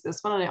 I use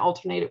this one, and I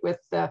alternate it with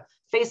the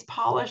face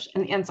polish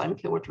and the enzyme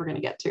peel, which we're going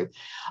to get to.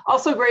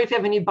 Also great if you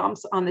have any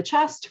bumps on the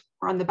chest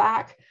or on the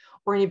back,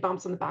 or any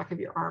bumps on the back of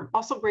your arm.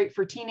 Also great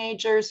for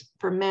teenagers,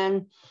 for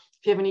men.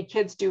 If you have any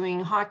kids doing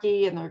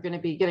hockey and they're going to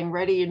be getting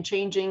ready and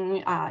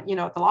changing, at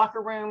the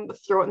locker room,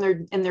 throw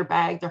it in their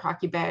bag, their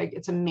hockey bag.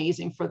 It's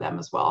amazing for them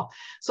as well.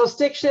 So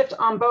Stick Shift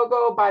on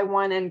BOGO, buy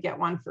one and get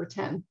one for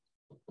 10.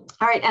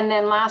 All right, and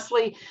then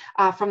lastly,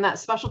 from that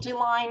specialty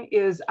line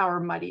is our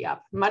Muddy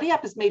Up. Muddy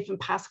Up is made from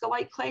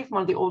pascalite clay from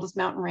one of the oldest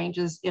mountain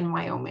ranges in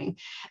Wyoming.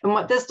 And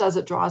what this does,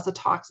 it draws the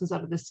toxins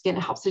out of the skin.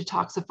 It helps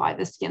detoxify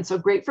the skin. So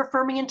great for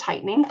firming and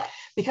tightening.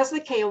 Because of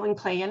the kaolin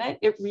clay in it,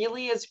 it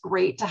really is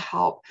great to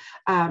help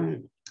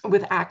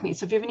with acne.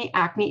 So if you have any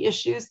acne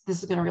issues,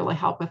 this is going to really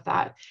help with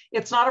that.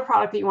 It's not a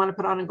product that you want to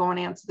put on and go and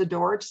answer the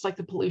door, just like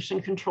the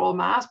pollution control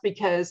mask,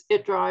 because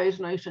it dries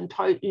nice and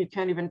tight. You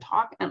can't even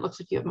talk and it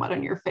looks like you have mud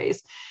on your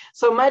face.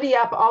 So Muddy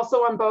Up, also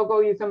on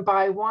BOGO, you can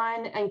buy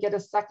one and get a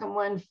second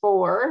one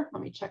for,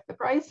 let me check the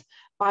price,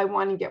 buy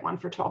one and get one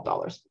for $12.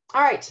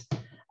 All right.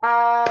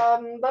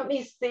 Let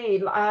me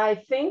see. I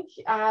think,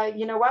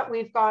 you know what,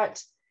 we've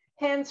got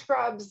hand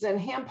scrubs and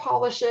hand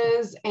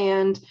polishes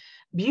and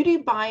Beauty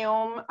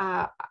Biome.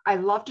 I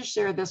love to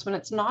share this one.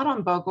 It's not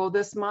on BOGO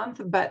this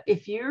month, but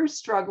if you're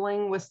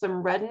struggling with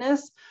some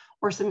redness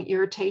or some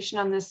irritation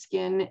on the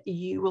skin,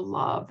 you will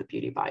love the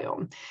Beauty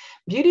Biome.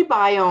 Beauty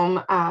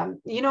Biome,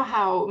 you know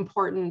how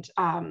important,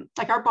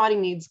 like our body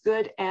needs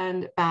good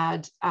and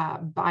bad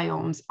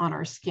biomes on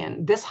our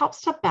skin. This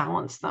helps to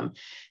balance them.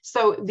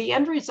 So the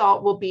end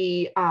result will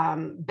be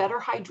better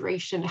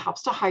hydration. It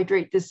helps to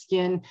hydrate the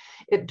skin.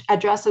 It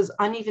addresses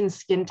uneven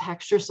skin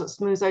texture, so it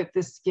smooths out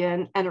the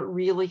skin, and it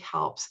really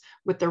helps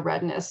with the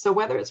redness. So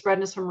whether it's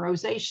redness from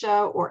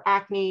rosacea or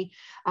acne,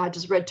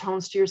 just red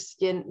tones to your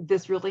skin,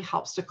 this really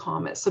helps to calm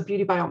it. So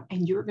Beauty Biome,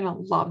 and you're going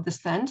to love the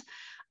scent.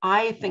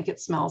 I think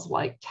it smells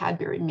like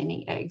Cadbury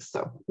mini eggs.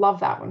 So love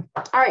that one.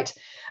 All right.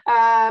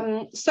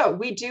 So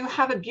we do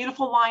have a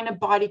beautiful line of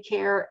body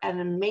care and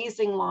an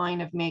amazing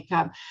line of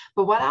makeup.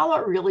 But what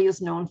Aloe really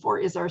is known for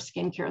is our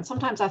skincare. And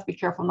sometimes I have to be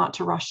careful not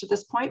to rush to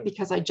this point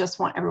because I just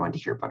want everyone to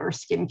hear about our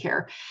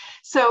skincare.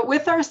 So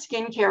with our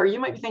skincare,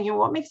 you might be thinking,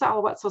 well, what makes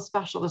Alouette so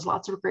special? There's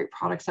lots of great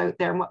products out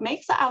there. And what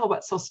makes the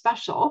Alouette so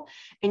special,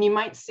 and you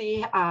might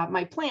see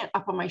my plant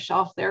up on my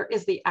shelf there,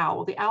 is the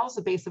aloe. The aloe is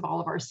the base of all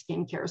of our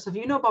skincare. So if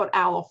you know about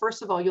aloe,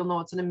 first of all, you'll know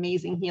it's an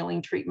amazing healing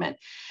treatment.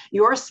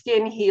 Your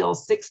skin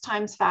heals 6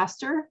 times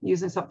faster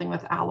using something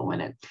with aloe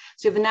in it.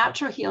 So you have the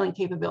natural healing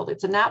capability.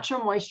 It's a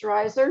natural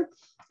moisturizer.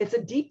 It's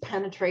a deep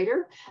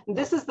penetrator.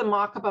 This is the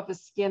mock-up of a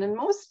skin. And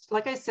most,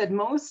 like I said,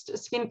 most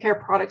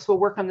skincare products will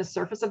work on the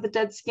surface of the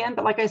dead skin.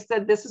 But like I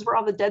said, this is where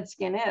all the dead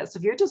skin is. So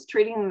if you're just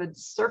treating the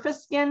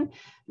surface skin,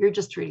 you're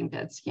just treating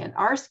dead skin.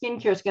 Our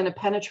skincare is going to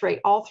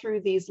penetrate all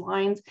through these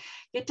lines.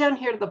 Get down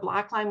here to the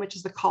black line, which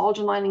is the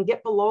collagen line, and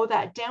get below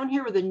that, down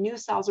here where the new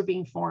cells are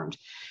being formed.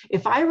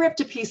 If I ripped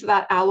a piece of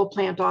that aloe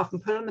plant off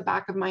and put it on the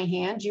back of my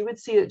hand, you would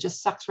see it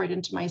just sucks right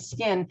into my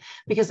skin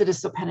because it is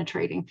so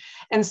penetrating.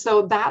 And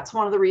so that's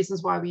one of the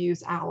reasons why we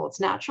use aloe. It's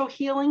natural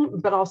healing,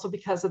 but also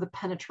because of the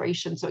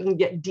penetration, so it can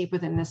get deep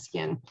within the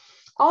skin.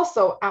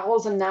 Also, aloe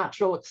is a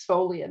natural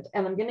exfoliant,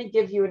 and I'm going to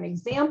give you an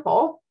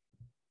example.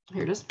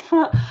 Here it is.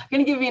 I'm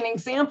going to give you an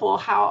example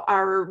how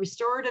our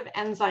restorative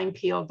enzyme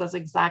peel does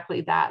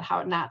exactly that, how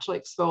it naturally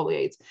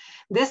exfoliates.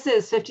 This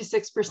is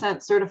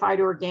 56%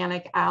 certified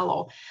organic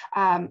aloe.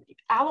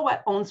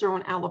 Alouette owns their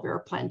own aloe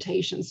vera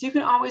plantation, so you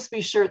can always be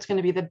sure it's going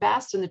to be the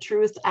best and the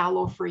truest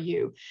aloe for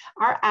you.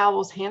 Our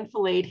aloe is hand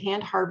filleted,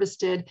 hand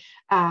harvested.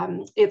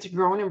 It's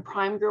grown in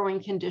prime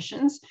growing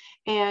conditions,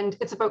 and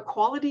it's about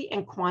quality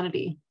and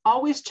quantity.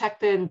 Always check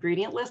the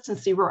ingredient list and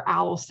see where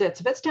aloe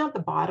sits. If it's down at the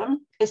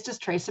bottom, it's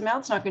just trace amount.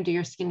 It's not going going to do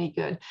your skin any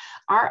good.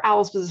 Our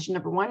aloe is position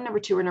number 1, number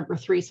 2, or number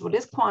 3. So it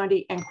is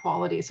quantity and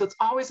quality. So it's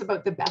always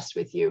about the best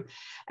with you.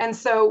 And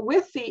so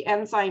with the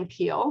enzyme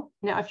peel,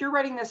 now if you're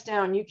writing this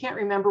down, you can't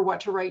remember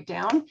what to write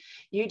down.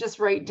 You just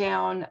write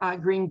down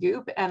green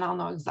goop and I'll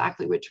know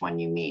exactly which one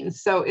you mean.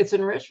 So it's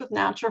enriched with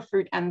natural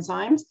fruit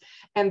enzymes.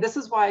 And this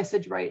is why I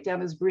said write it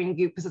down as green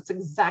goop, because it's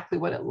exactly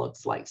what it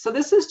looks like. So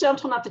this is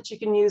gentle enough that you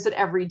can use it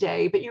every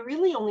day, but you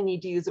really only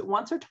need to use it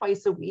once or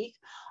twice a week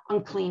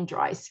on clean,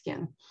 dry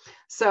skin.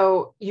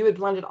 So you would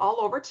blend it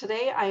all over.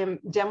 Today, I am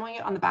demoing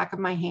it on the back of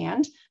my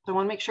hand. But I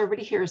want to make sure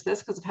everybody hears this,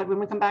 because I've had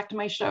women come back to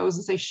my shows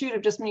and say, shoot,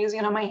 I've just been using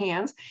it on my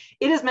hands.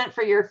 It is meant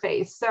for your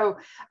face. So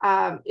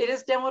it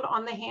is demoed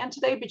on the hand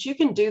today, but you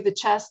can do the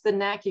chest, the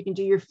neck, you can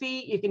do your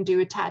feet, you can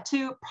do a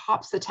tattoo,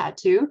 props the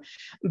tattoo,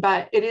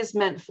 but it is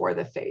meant for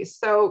the face.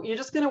 So you're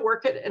just going to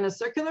work it in a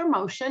circular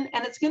motion,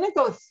 and it's going to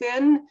go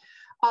thin,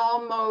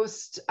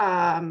 almost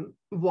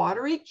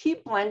watery.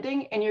 Keep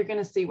blending and you're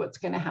going to see what's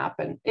going to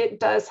happen. It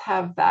does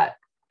have that,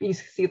 you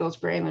see those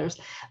granulars.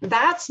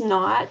 That's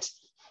not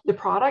the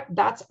product,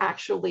 that's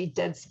actually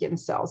dead skin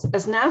cells.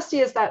 As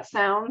nasty as that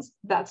sounds,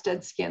 that's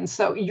dead skin.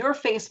 So your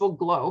face will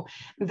glow.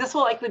 This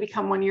will likely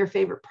become one of your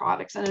favorite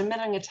products. And in a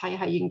minute, I'm going to tell you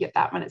how you can get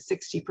that one at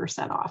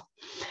 60% off.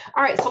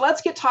 All right, so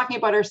let's get talking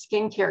about our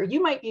skincare.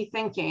 You might be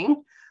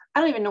thinking, I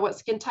don't even know what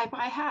skin type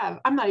I have.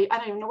 I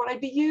don't even know what I'd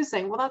be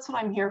using. Well, that's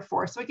what I'm here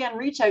for. So again,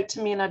 reach out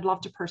to me and I'd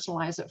love to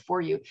personalize it for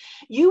you.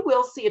 You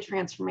will see a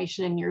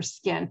transformation in your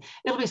skin.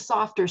 It'll be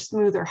softer,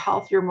 smoother,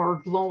 healthier,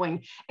 more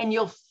glowing, and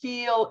you'll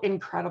feel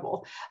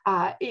incredible.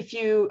 If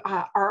you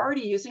are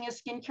already using a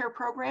skincare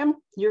program,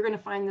 you're going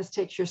to find this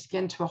takes your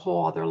skin to a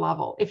whole other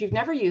level. If you've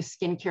never used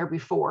skincare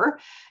before,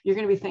 you're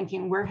going to be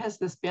thinking, where has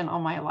this been all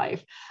my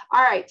life?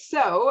 All right.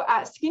 So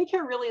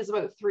skincare really is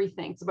about 3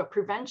 things: about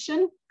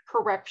prevention,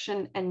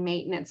 correction, and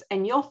maintenance,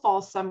 and you'll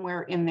fall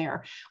somewhere in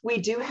there. We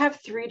do have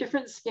 3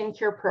 different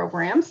skincare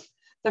programs.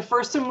 The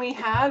first one we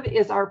have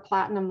is our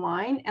Platinum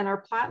line, and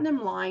our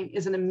Platinum line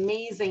is an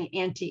amazing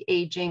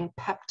anti-aging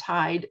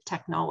peptide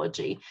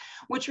technology,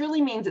 which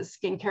really means it's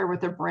skincare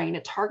with a brain.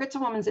 It targets a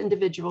woman's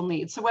individual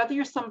needs. So whether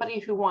you're somebody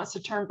who wants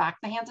to turn back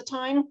the hands of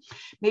time,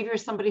 maybe you're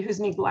somebody who's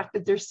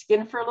neglected their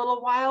skin for a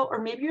little while, or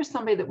maybe you're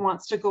somebody that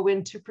wants to go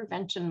into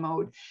prevention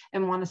mode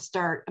and want to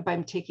start by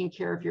taking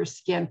care of your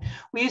skin.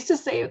 We used to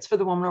say it's for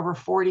the woman over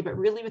 40, but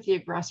really with the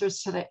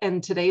aggressors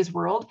in today's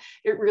world,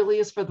 it really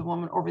is for the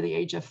woman over the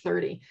age of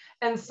 30.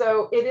 And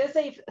so it is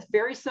a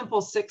very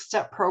simple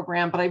 6-step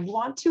program, but I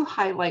want to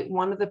highlight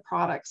one of the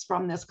products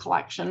from this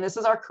collection. This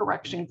is our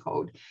Correction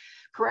Code.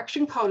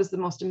 Correction Code is the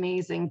most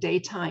amazing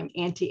daytime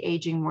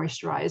anti-aging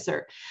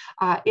moisturizer.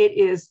 It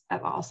is,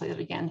 I'll say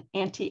it again,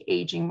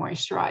 anti-aging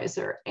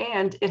moisturizer,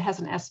 and it has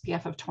an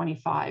SPF of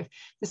 25.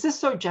 This is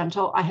so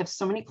gentle. I have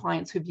so many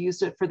clients who've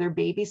used it for their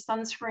baby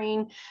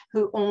sunscreen,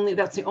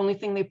 that's the only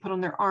thing they put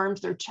on their arms,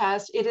 their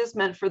chest. It is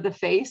meant for the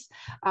face.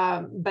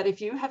 But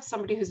if you have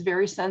somebody who's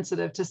very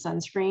sensitive to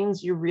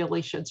sunscreens, you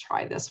really should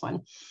try this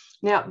one.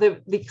 Now,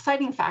 the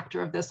exciting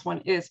factor of this one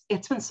is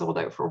it's been sold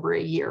out for over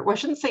a year. Well, I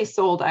shouldn't say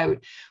sold out.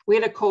 We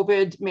had a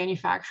COVID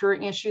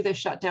manufacturing issue. They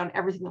shut down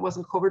everything that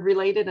wasn't COVID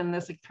related, and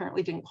this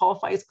apparently didn't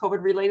qualify as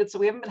COVID related. So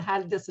we haven't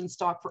had this in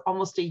stock for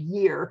almost a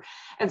year.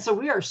 And so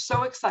we are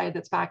so excited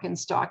it's back in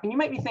stock. And you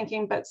might be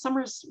thinking, but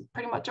summer's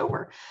pretty much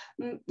over.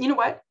 You know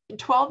what?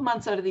 12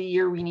 months out of the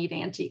year, we need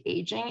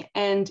anti-aging.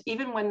 And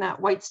even when that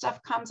white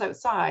stuff comes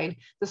outside,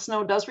 the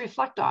snow does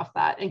reflect off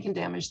that and can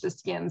damage the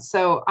skin.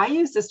 So I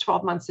use this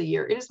 12 months a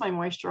year. It is my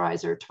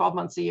moisturizer 12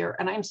 months a year.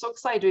 And I'm so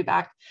excited to be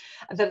back,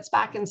 that it's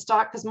back in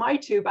stock, because my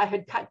tube I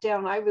had cut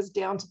down. I was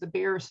down to the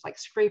bare, like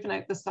scraping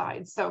out the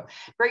sides. So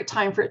great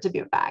time for it to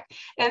be back.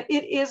 And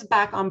it is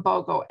back on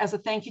BOGO as a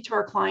thank you to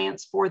our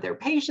clients for their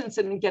patience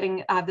in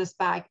getting this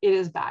back. It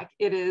is back.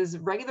 It is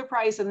regular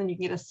price. And then you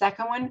can get a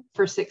second one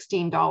for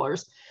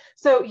 $16.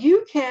 So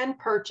you can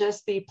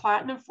purchase the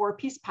Platinum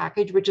 4-piece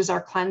package, which is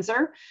our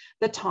cleanser,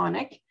 the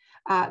tonic,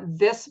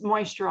 this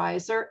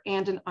moisturizer,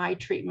 and an eye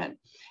treatment.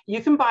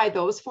 You can buy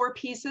those 4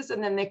 pieces,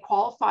 and then they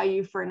qualify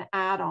you for an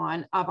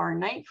add-on of our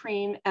night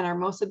cream and our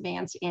most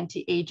advanced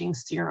anti-aging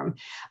serum.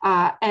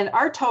 And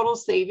our total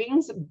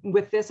savings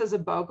with this as a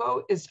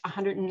BOGO is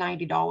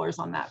 $190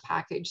 on that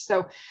package.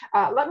 So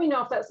let me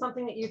know if that's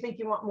something that you think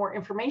you want more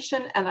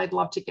information, and I'd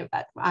love to give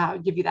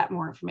you that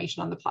more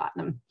information on the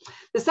Platinum.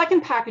 The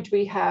second package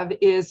we have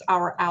is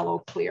our Aloe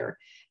Clear.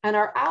 And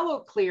our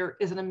Aloe Clear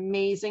is an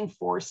amazing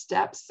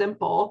 4-step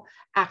simple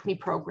acne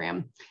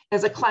program.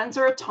 As a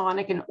cleanser, a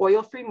tonic, an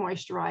oil-free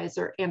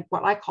moisturizer, and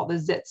what I call the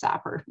zit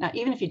zapper. Now,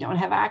 even if you don't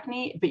have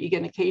acne, but you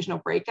get an occasional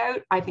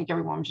breakout, I think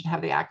every woman should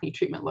have the acne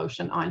treatment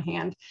lotion on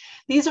hand.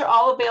 These are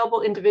all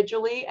available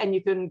individually, and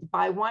you can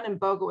buy one and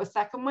BOGO a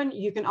second one.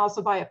 You can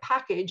also buy a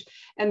package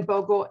and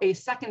BOGO a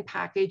second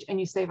package, and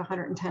you save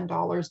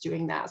 $110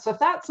 doing that. So if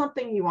that's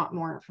something you want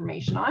more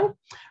information on,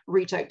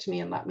 reach out to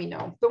me and let me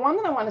know. The one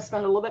that I want to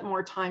spend a little bit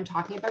more time time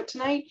talking about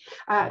tonight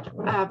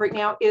right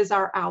now is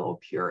our Aloe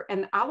Pure.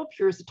 And Aloe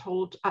Pure is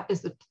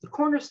the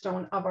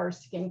cornerstone of our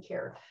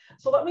skincare.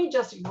 So let me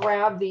just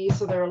grab these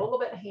so they're a little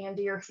bit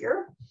handier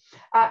here.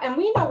 And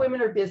we know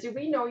women are busy.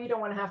 We know you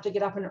don't want to have to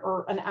get up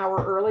an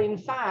hour early. In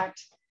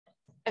fact,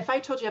 if I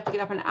told you have to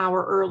get up an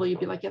hour early, you'd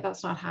be like, yeah,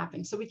 that's not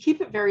happening. So we keep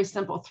it very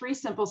simple. 3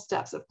 simple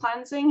steps of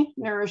cleansing,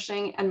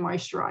 nourishing, and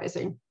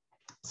moisturizing.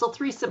 So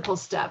 3 simple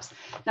steps.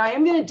 Now I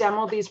am going to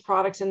demo these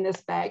products in this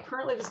bag.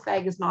 Currently this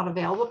bag is not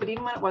available, but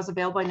even when it was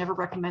available, I never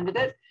recommended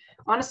it.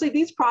 Honestly,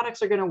 these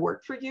products are going to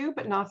work for you,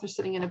 but not if they're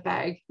sitting in a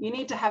bag. You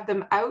need to have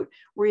them out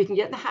where you can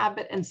get in the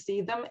habit and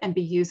see them and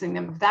be using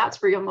them.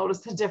 That's where you'll notice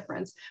the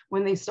difference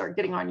when they start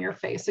getting on your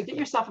face. So get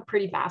yourself a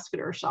pretty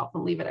basket or a shelf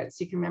and leave it out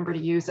so you can remember to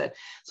use it.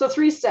 So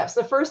 3 steps.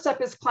 The first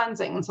step is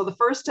cleansing. And so the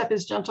first step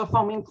is gentle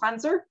foaming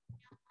cleanser.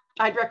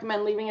 I'd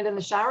recommend leaving it in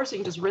the shower so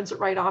you can just rinse it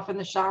right off in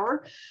the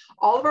shower.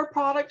 All of our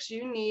products,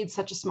 you need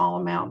such a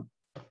small amount.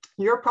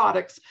 Your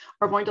products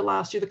are going to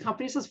last you, the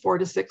company says 4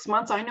 to 6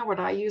 months. I know what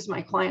I use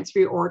my clients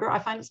reorder. I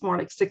find it's more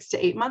like 6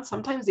 to 8 months,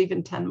 sometimes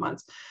even 10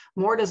 months.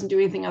 More doesn't do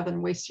anything other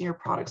than wasting your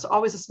products.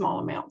 Always a small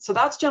amount. So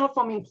that's gentle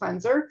foaming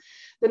cleanser.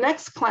 The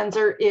next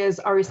cleanser is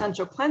our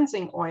essential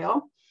cleansing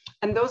oil.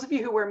 And those of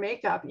you who wear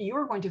makeup, you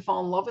are going to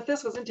fall in love with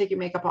this. It doesn't take your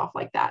makeup off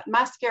like that.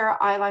 Mascara,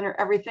 eyeliner,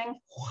 everything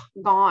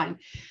gone.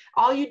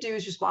 All you do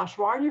is you splash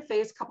water in your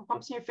face, a couple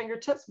pumps in your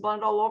fingertips,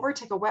 blend it all over,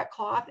 take a wet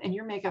cloth, and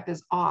your makeup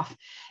is off.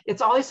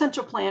 It's all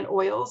essential plant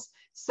oils.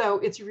 So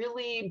it's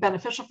really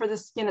beneficial for the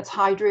skin. It's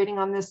hydrating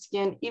on the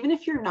skin. Even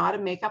if you're not a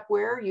makeup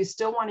wearer, you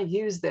still want to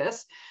use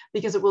this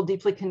because it will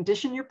deeply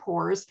condition your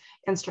pores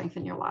and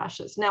strengthen your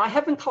lashes. Now I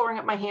have been coloring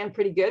up my hand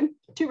pretty good.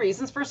 2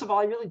 reasons. First of all,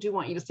 I really do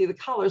want you to see the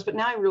colors, but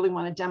now I really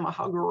want to demo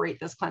how great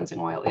this cleansing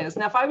oil is.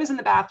 Now, if I was in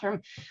the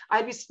bathroom,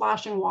 I'd be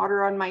splashing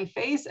water on my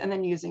face and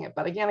then using it.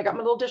 But again, I got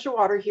my little dish of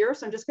water here.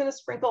 So I'm just going to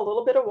sprinkle a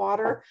little bit of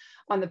water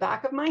on the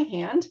back of my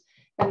hand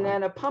and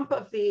then a pump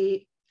of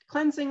the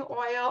cleansing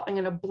oil. I'm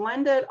going to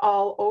blend it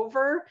all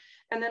over.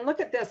 And then look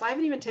at this. I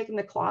haven't even taken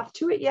the cloth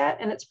to it yet,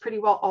 and it's pretty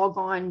well all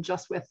gone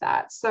just with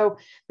that. So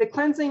the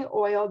cleansing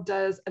oil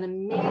does an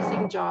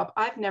amazing job.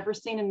 I've never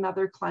seen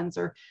another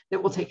cleanser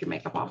that will take your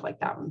makeup off like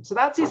that one. So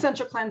that's the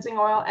essential cleansing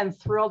oil, and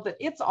thrilled that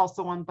it's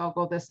also on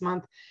BOGO this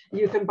month.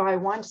 You can buy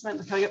one, just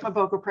until I get my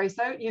BOGO price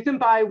out. You can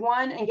buy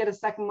one and get a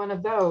second one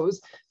of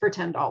those for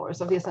 $10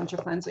 of the essential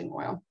cleansing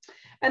oil.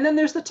 And then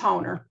there's the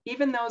toner.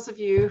 Even those of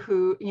you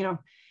who,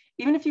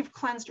 even if you've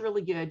cleansed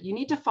really good, you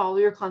need to follow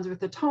your cleanser with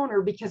the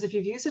toner, because if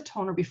you've used a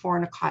toner before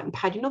in a cotton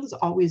pad, there's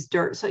always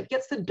dirt. So it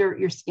gets the dirt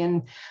your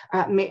skin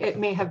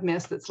may have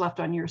missed that's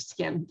left on your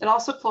skin. It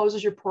also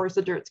closes your pores.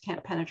 The dirt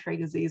can't penetrate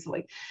as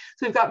easily.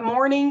 So we've got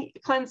morning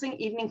cleansing,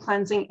 evening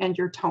cleansing, and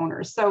your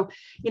toner. So,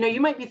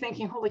 you might be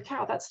thinking, holy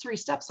cow, that's 3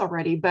 steps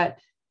already, but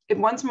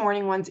one's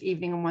morning, one's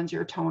evening, and one's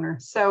your toner.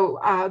 So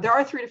there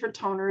are 3 different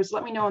toners.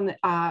 Let me know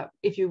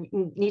if you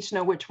need to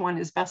know which one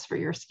is best for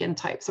your skin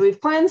type. So we've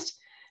cleansed.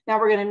 Now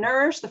we're going to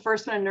nourish. The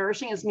first one in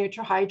nourishing is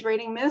Nutra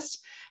Hydrating Mist.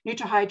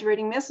 Nutra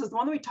Hydrating Mist is the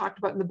one that we talked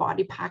about in the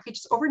body package.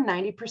 It's over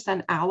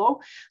 90% aloe.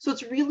 So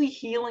it's really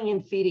healing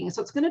and feeding.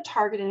 So it's going to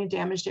target any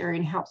damaged area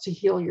and helps to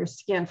heal your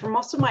skin. For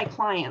most of my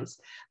clients,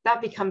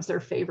 that becomes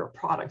their favorite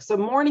product. So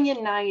morning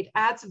and night,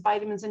 adds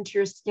vitamins into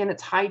your skin.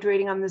 It's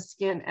hydrating on the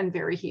skin and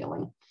very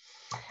healing.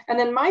 And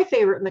then my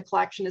favorite in the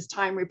collection is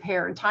Time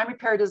Repair. And Time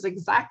Repair does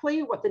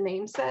exactly what the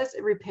name says.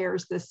 It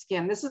repairs the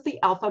skin. This is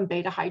the alpha and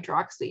beta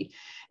hydroxy.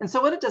 And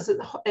so what it does is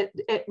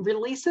it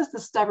releases the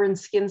stubborn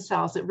skin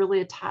cells that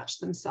really attach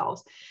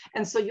themselves.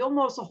 And so you'll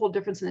notice a whole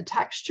difference in the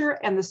texture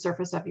and the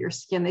surface of your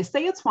skin. They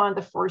say it's one of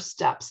the first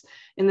steps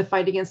in the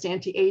fight against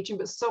anti-aging,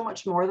 but so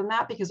much more than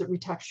that because it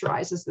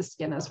retexturizes the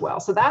skin as well.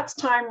 So that's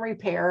Time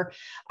Repair,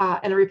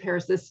 and it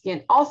repairs the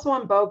skin. Also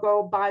on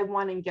BOGO, buy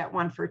one and get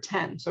one for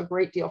 10. So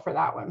great deal for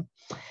that one.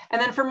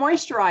 And then for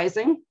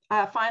moisturizing,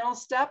 final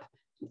step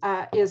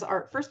is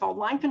our, first of all,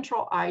 line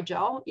control eye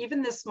gel.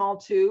 Even this small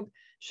tube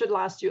should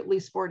last you at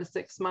least 4 to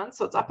 6 months.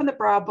 So it's up in the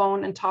brow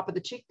bone and top of the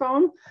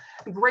cheekbone.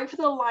 Great for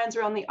the lines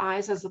around the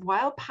eyes as a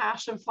wild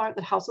passion flower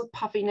that helps with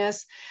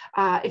puffiness.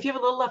 If you have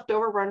a little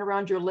leftover run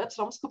around your lips, it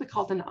almost could be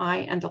called an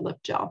eye and a lip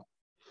gel.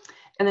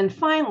 And then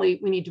finally,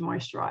 we need to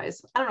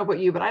moisturize. I don't know about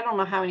you, but I don't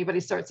know how anybody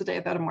starts the day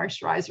without a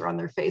moisturizer on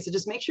their face. It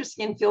just makes your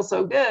skin feel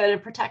so good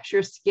and protects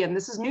your skin.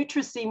 This is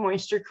Nutri-C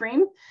Moisture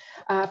Cream.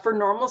 For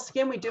normal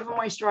skin, we do have a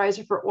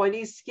moisturizer for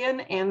oily skin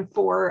and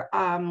for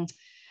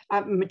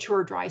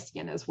mature dry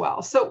skin as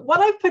well. So what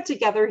I've put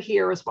together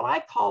here is what I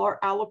call our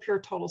Aloe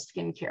Pure Total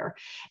Skincare.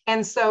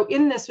 And so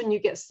in this one, you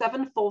get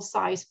 7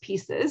 full-size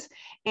pieces.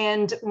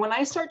 And when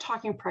I start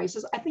talking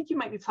prices, I think you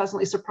might be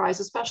pleasantly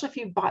surprised, especially if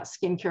you've bought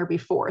skincare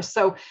before.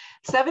 So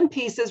 7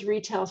 pieces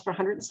retails for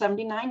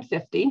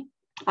 $179.50.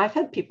 I've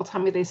had people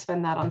tell me they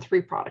spend that on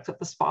 3 products at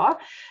the spa.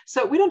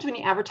 So we don't do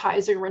any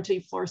advertising or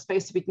rental floor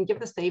space, so we can give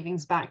the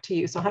savings back to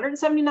you. So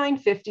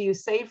 $179.50, you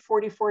save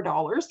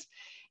 $44.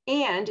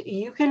 And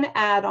you can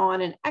add on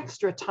an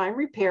extra Time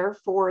Repair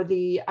for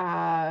the,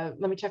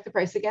 let me check the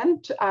price again,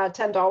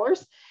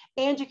 $10.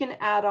 And you can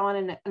add on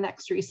an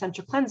extra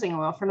essential cleansing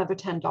oil for another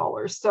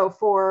 $10. So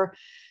for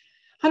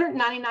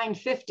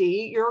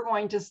 $199.50, you're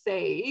going to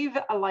save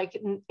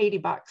like 80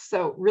 bucks.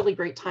 So really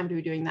great time to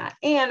be doing that.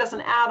 And as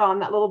an add-on,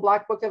 that little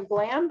black book of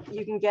glam,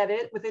 you can get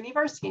it with any of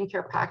our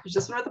skincare packages.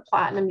 This one or the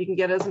platinum, you can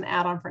get it as an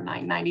add-on for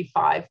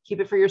 $9.95. Keep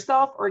it for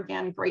yourself, or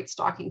again, great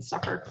stocking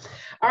stuffer.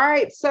 All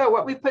right, so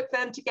what we put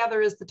then together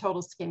is the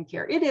total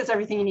skincare. It is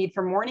everything you need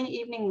for morning,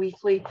 evening,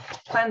 weekly,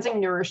 cleansing,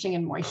 nourishing,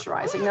 and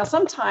moisturizing. Now,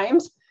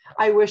 sometimes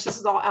I wish this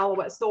is all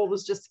Alouette sold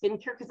was just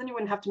skincare, because then you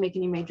wouldn't have to make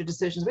any major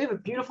decisions. We have a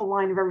beautiful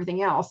line of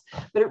everything else,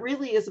 but it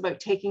really is about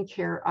taking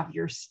care of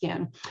your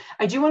skin.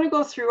 I do want to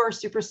go through our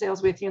super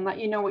sales with you and let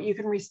you know what you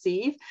can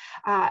receive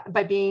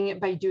by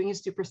doing a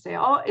super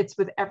sale. It's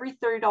with every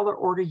 $30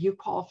 order, you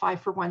qualify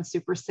for one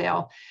super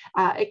sale.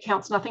 It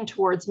counts nothing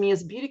towards me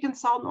as a beauty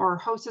consultant or a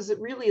hostess.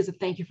 It really is a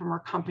thank you from our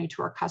company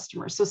to our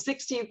customers. So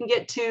 60, you can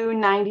get 2,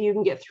 90, you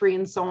can get 3,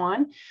 and so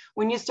on.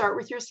 When you start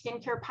with your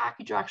skincare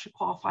package, you actually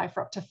qualify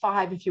for up to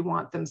 5 if you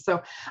want them.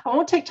 So I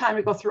won't take time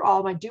to go through all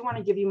of them. I do want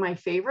to give you my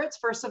favorites.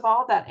 First of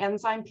all, that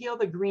enzyme peel,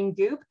 the green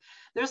goop.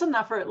 There's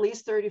enough for at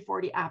least 30,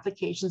 40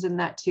 applications in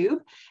that tube.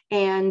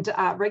 And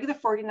regular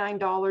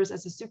 $49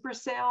 as a super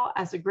sale,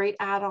 as a great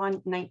add-on,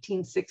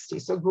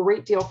 $19.60. So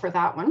great deal for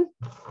that one.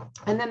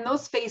 And then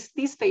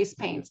these face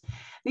paints,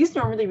 these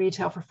normally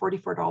retail for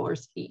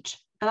 $44 each.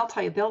 And I'll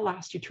tell you, they'll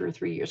last you 2 or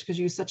 3 years because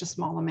you use such a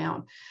small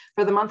amount.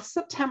 For the month of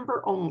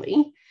September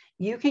only,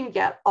 you can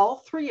get all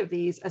 3 of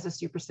these as a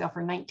super sale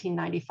for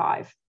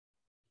 $19.95.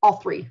 All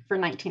 3 for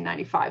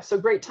 $19.95. So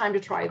great time to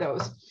try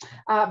those.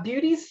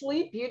 Beauty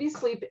Sleep. Beauty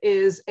Sleep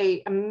is an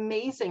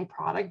amazing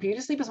product.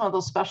 Beauty Sleep is one of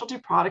those specialty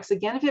products.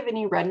 Again, if you have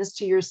any redness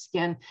to your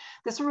skin,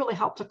 this will really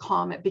help to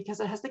calm it because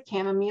it has the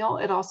chamomile.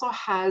 It also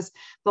has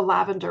the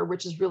lavender,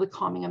 which is really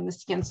calming on the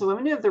skin. So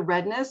when you have the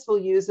redness, we'll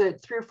use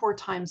it 3 or 4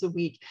 times a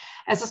week.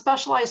 As a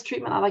specialized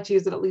treatment, I like to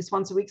use it at least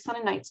once a week.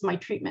 Sunday night's my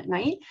treatment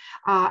night.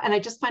 And I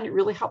just find it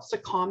really helps to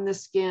calm the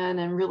skin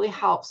and really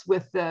helps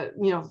with the,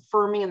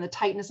 firming and the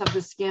tightness of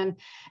the skin.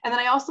 And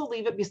then I also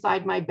leave it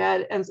beside my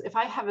bed. And if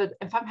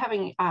I'm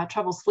having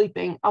trouble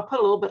sleeping, I'll put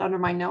a little bit under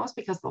my nose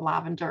because of the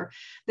lavender.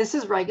 This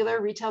is regular,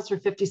 retails for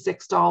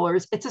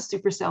 $56. It's a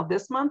super sale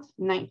this month,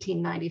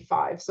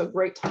 $19.95. So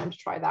great time to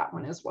try that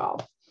one as well.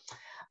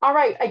 All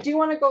right, I do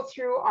want to go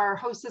through our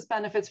hostess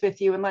benefits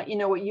with you and let you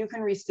know what you can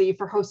receive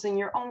for hosting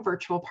your own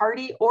virtual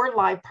party or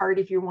live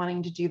party if you're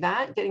wanting to do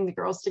that, getting the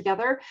girls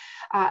together.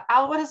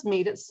 Alouette has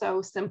made it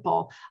so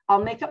simple.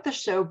 I'll make up the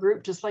show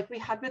group just like we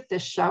had with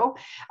this show.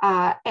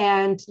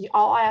 And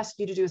all I ask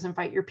you to do is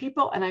invite your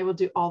people and I will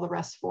do all the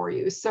rest for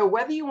you. So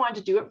whether you want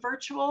to do it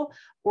virtual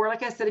or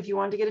like I said, if you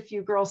want to get a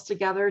few girls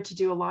together to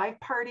do a live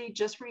party,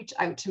 just reach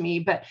out to me.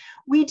 But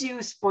we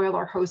do spoil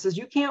our hostesses.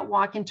 You can't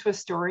walk into a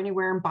store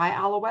anywhere and buy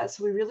Alouette.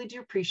 So we really do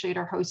appreciate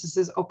our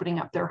hostesses opening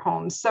up their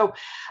homes. So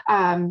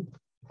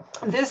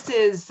this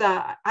is,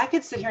 I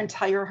could sit here and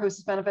tell your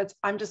hostess benefits.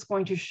 I'm just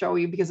going to show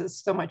you because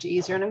it's so much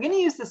easier. And I'm going to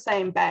use the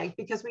same bag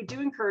because we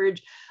do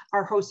encourage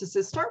our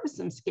hostesses start with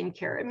some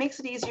skincare. It makes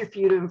it easier for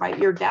you to invite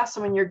your guests.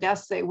 So when your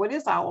guests say, what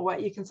is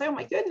Alouette? You can say, oh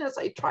my goodness,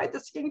 I tried the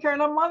skincare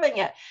and I'm loving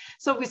it.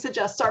 So we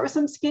suggest start with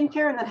some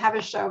skincare and then have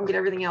a show and get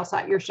everything else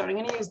out your show. I'm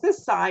going to use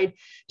this side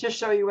to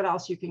show you what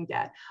else you can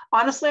get.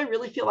 Honestly, I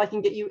really feel I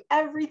can get you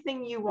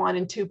everything you want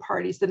in 2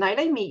 parties. The night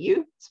I meet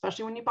you,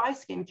 especially when you buy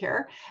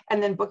skincare,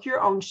 and then book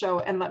your own show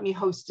and let me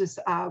hostess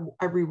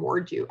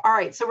reward you. All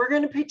right, so we're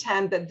going to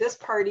pretend that this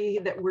party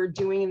that we're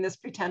doing in this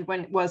pretend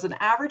one was an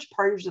average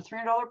party, which was a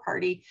 $300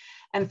 party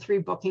and 3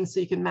 bookings so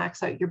you can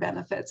max out your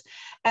benefits.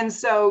 And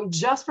so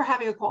just for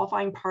having a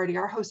qualifying party,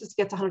 our hostess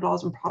gets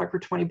 $100 in product for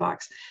 20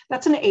 bucks.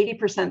 That's an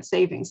 80%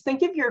 savings.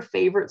 Think of your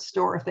favorite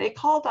store. If they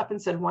called up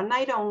and said one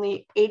night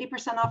only,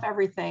 80% off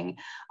everything,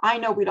 I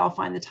know we'd all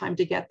find the time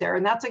to get there.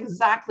 And that's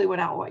exactly what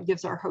Alouette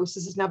gives our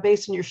hostesses. Now,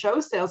 based on your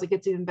show sales, it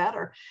gets even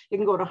better. You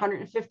can go to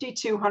 150,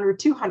 200,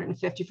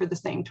 250 for the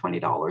same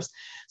 $20.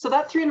 So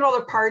that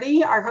 $300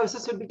 party, our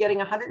hostess would be getting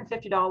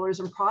 $150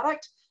 in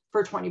product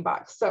for 20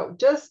 bucks. So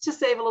just to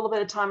save a little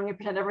bit of time, I'm gonna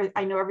pretend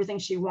I know everything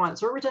she wants.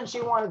 So pretend she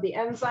wanted the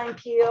enzyme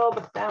peel,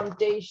 the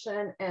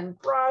foundation and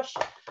brush.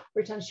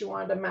 Pretend she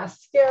wanted a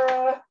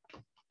mascara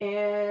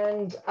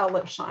and a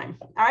lip shine.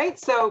 All right,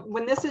 so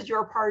when this is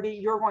your party,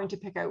 you're going to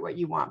pick out what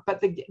you want, but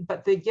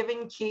the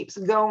giving keeps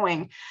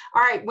going.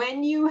 All right,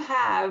 when you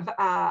have,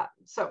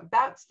 so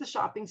that's the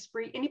shopping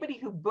spree. Anybody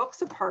who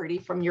books a party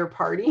from your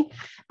party,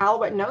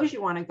 Alouette knows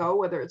you want to go,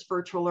 whether it's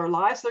virtual or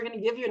live, so they're going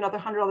to give you another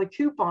 $100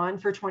 coupon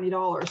for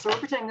 $20. So we're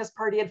pretending this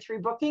party had 3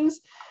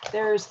 bookings.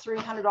 There's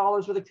 $300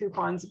 worth of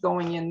coupons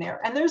going in there,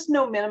 and there's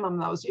no minimum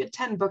those. You had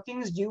 10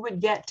 bookings, you would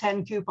get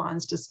 10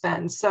 coupons to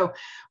spend. So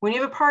when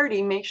you have a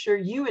party, make sure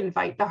you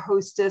invite the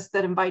hostess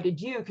that invited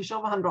you because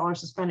she'll have $100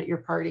 to spend at your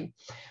party.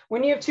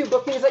 When you have 2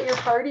 bookings at your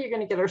party, you're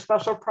going to get our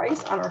special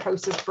price on our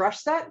hostess brush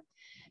set.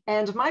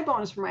 And my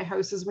bonus for my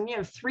host is when you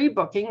have 3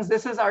 bookings,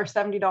 this is our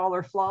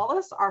 $70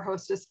 flawless. Our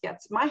hostess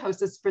gets, my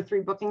hostess for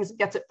 3 bookings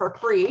gets it for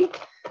free.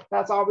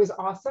 That's always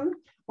awesome.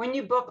 When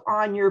you book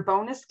on your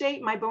bonus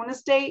date, my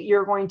bonus date,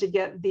 you're going to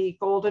get the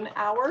golden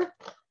hour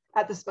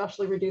at the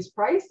specially reduced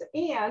price.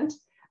 And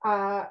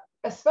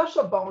a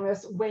special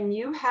bonus, when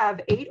you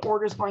have 8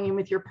 orders going in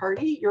with your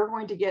party, you're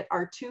going to get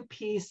our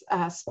 2-piece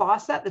spa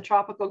set, the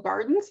Tropical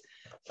Gardens,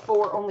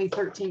 for only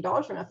 $13.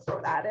 We're going to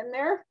throw that in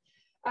there.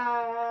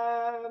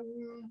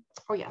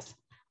 Oh yes,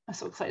 I'm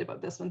so excited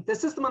about this one.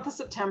 This is the month of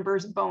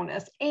September's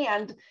bonus.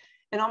 And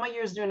in all my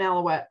years doing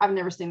Alouette, I've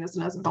never seen this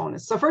one as a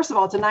bonus. So first of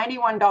all, it's a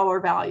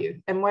 $91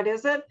 value. And what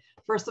is it?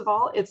 First of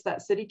all, it's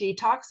that City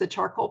Detox, the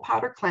charcoal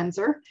powder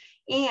cleanser,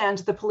 and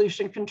the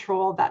pollution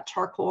control, that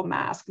charcoal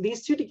mask.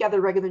 These two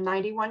together, regular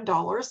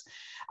 $91.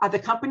 The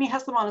company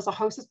has them on as a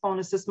hostess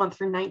bonus this month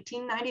for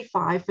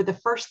 $19.95. For the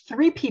first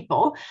 3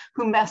 people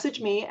who message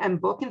me and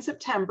book in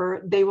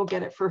September, they will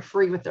get it for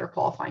free with their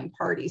qualifying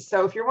party.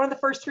 So if you're one of the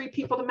first 3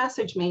 people to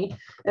message me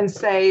and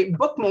say,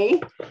 book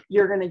me,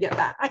 you're going to get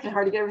that. I can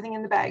hardly get everything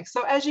in the bag.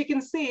 So as you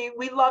can see,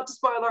 we love to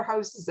spoil our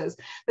hostesses.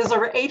 There's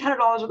over $800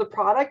 worth of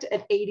product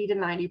at 80 to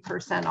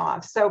 90%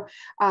 off. So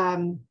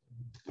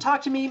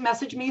talk to me,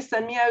 message me,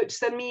 send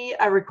me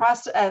a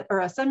request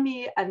or send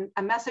me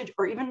a message,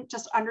 or even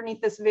just underneath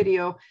this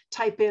video,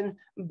 type in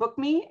book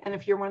me. And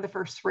if you're one of the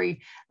first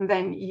 3,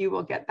 then you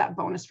will get that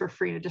bonus for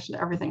free in addition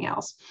to everything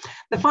else.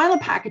 The final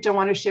package I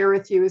want to share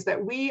with you is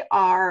that we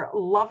are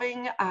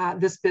loving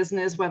this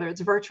business, whether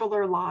it's virtual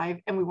or live,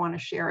 and we want to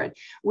share it.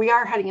 We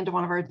are heading into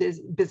one of our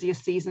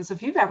busiest seasons. So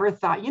if you've ever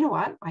thought, you know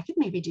what, I could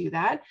maybe do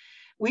that,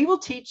 we will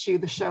teach you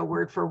the show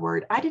word for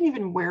word. I didn't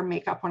even wear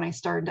makeup when I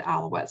started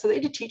Alouette, so they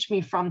had to teach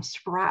me from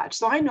scratch.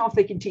 So I know if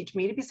they can teach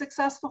me to be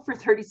successful for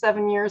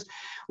 37 years,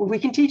 we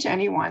can teach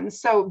anyone.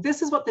 So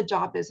this is what the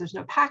job is. There's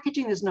no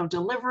packaging, there's no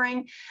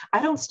delivering.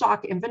 I don't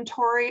stock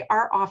inventory.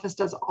 Our office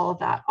does all of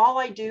that. All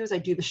I do is I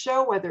do the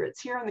show, whether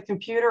it's here on the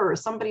computer or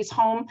somebody's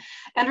home,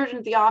 enter it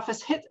into the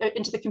office, hit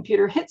into the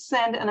computer, hit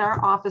send, and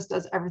our office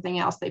does everything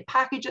else. They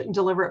package it and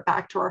deliver it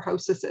back to our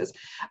hostesses.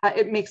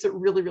 It makes it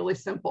really, really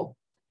simple.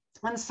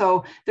 And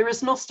so there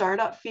is no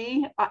startup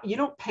fee. You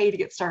don't pay to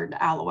get started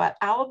at Alouette.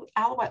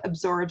 Alouette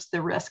absorbs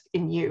the risk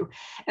in you.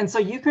 And so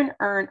you can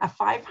earn a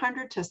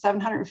 $500 to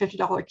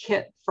 $750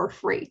 kit for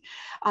free.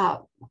 And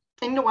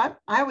you know what?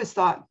 I always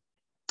thought,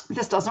 if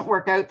this doesn't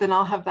work out, then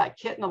I'll have that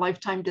kit and a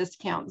lifetime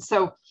discount.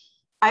 So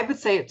I would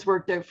say it's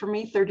worked out for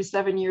me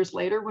 37 years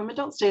later. Women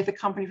don't stay at the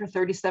company for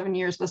 37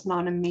 years, but it's not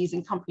an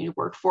amazing company to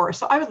work for.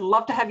 So I would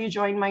love to have you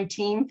join my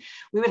team.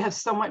 We would have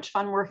so much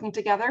fun working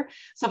together.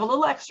 So if a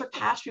little extra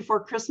cash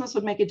before Christmas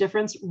would make a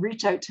difference,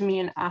 reach out to me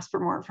and ask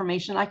for more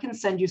information. I can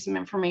send you some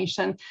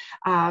information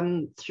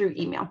through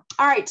email.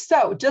 All right,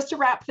 so just to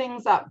wrap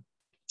things up,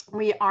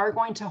 we are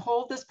going to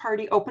hold this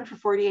party open for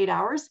 48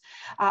 hours.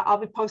 I'll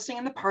be posting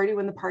in the party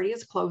when the party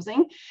is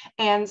closing.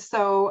 And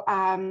so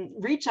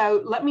reach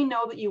out, let me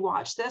know that you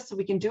watch this so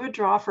we can do a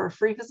draw for a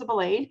free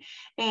visible aid.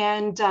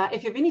 And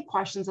if you have any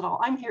questions at all,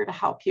 I'm here to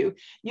help you.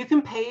 You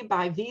can pay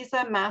by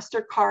Visa,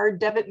 MasterCard,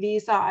 debit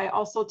Visa. I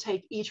also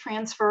take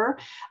e-transfer,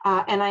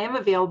 and I am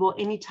available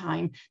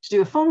anytime to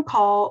do a phone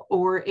call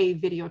or a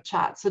video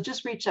chat. So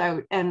just reach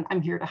out and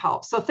I'm here to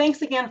help. So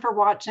thanks again for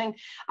watching.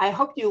 I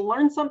hope you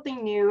learned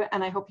something new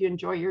and I hope you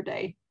enjoy your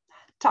day.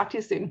 Talk to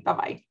you soon.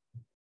 Bye-bye.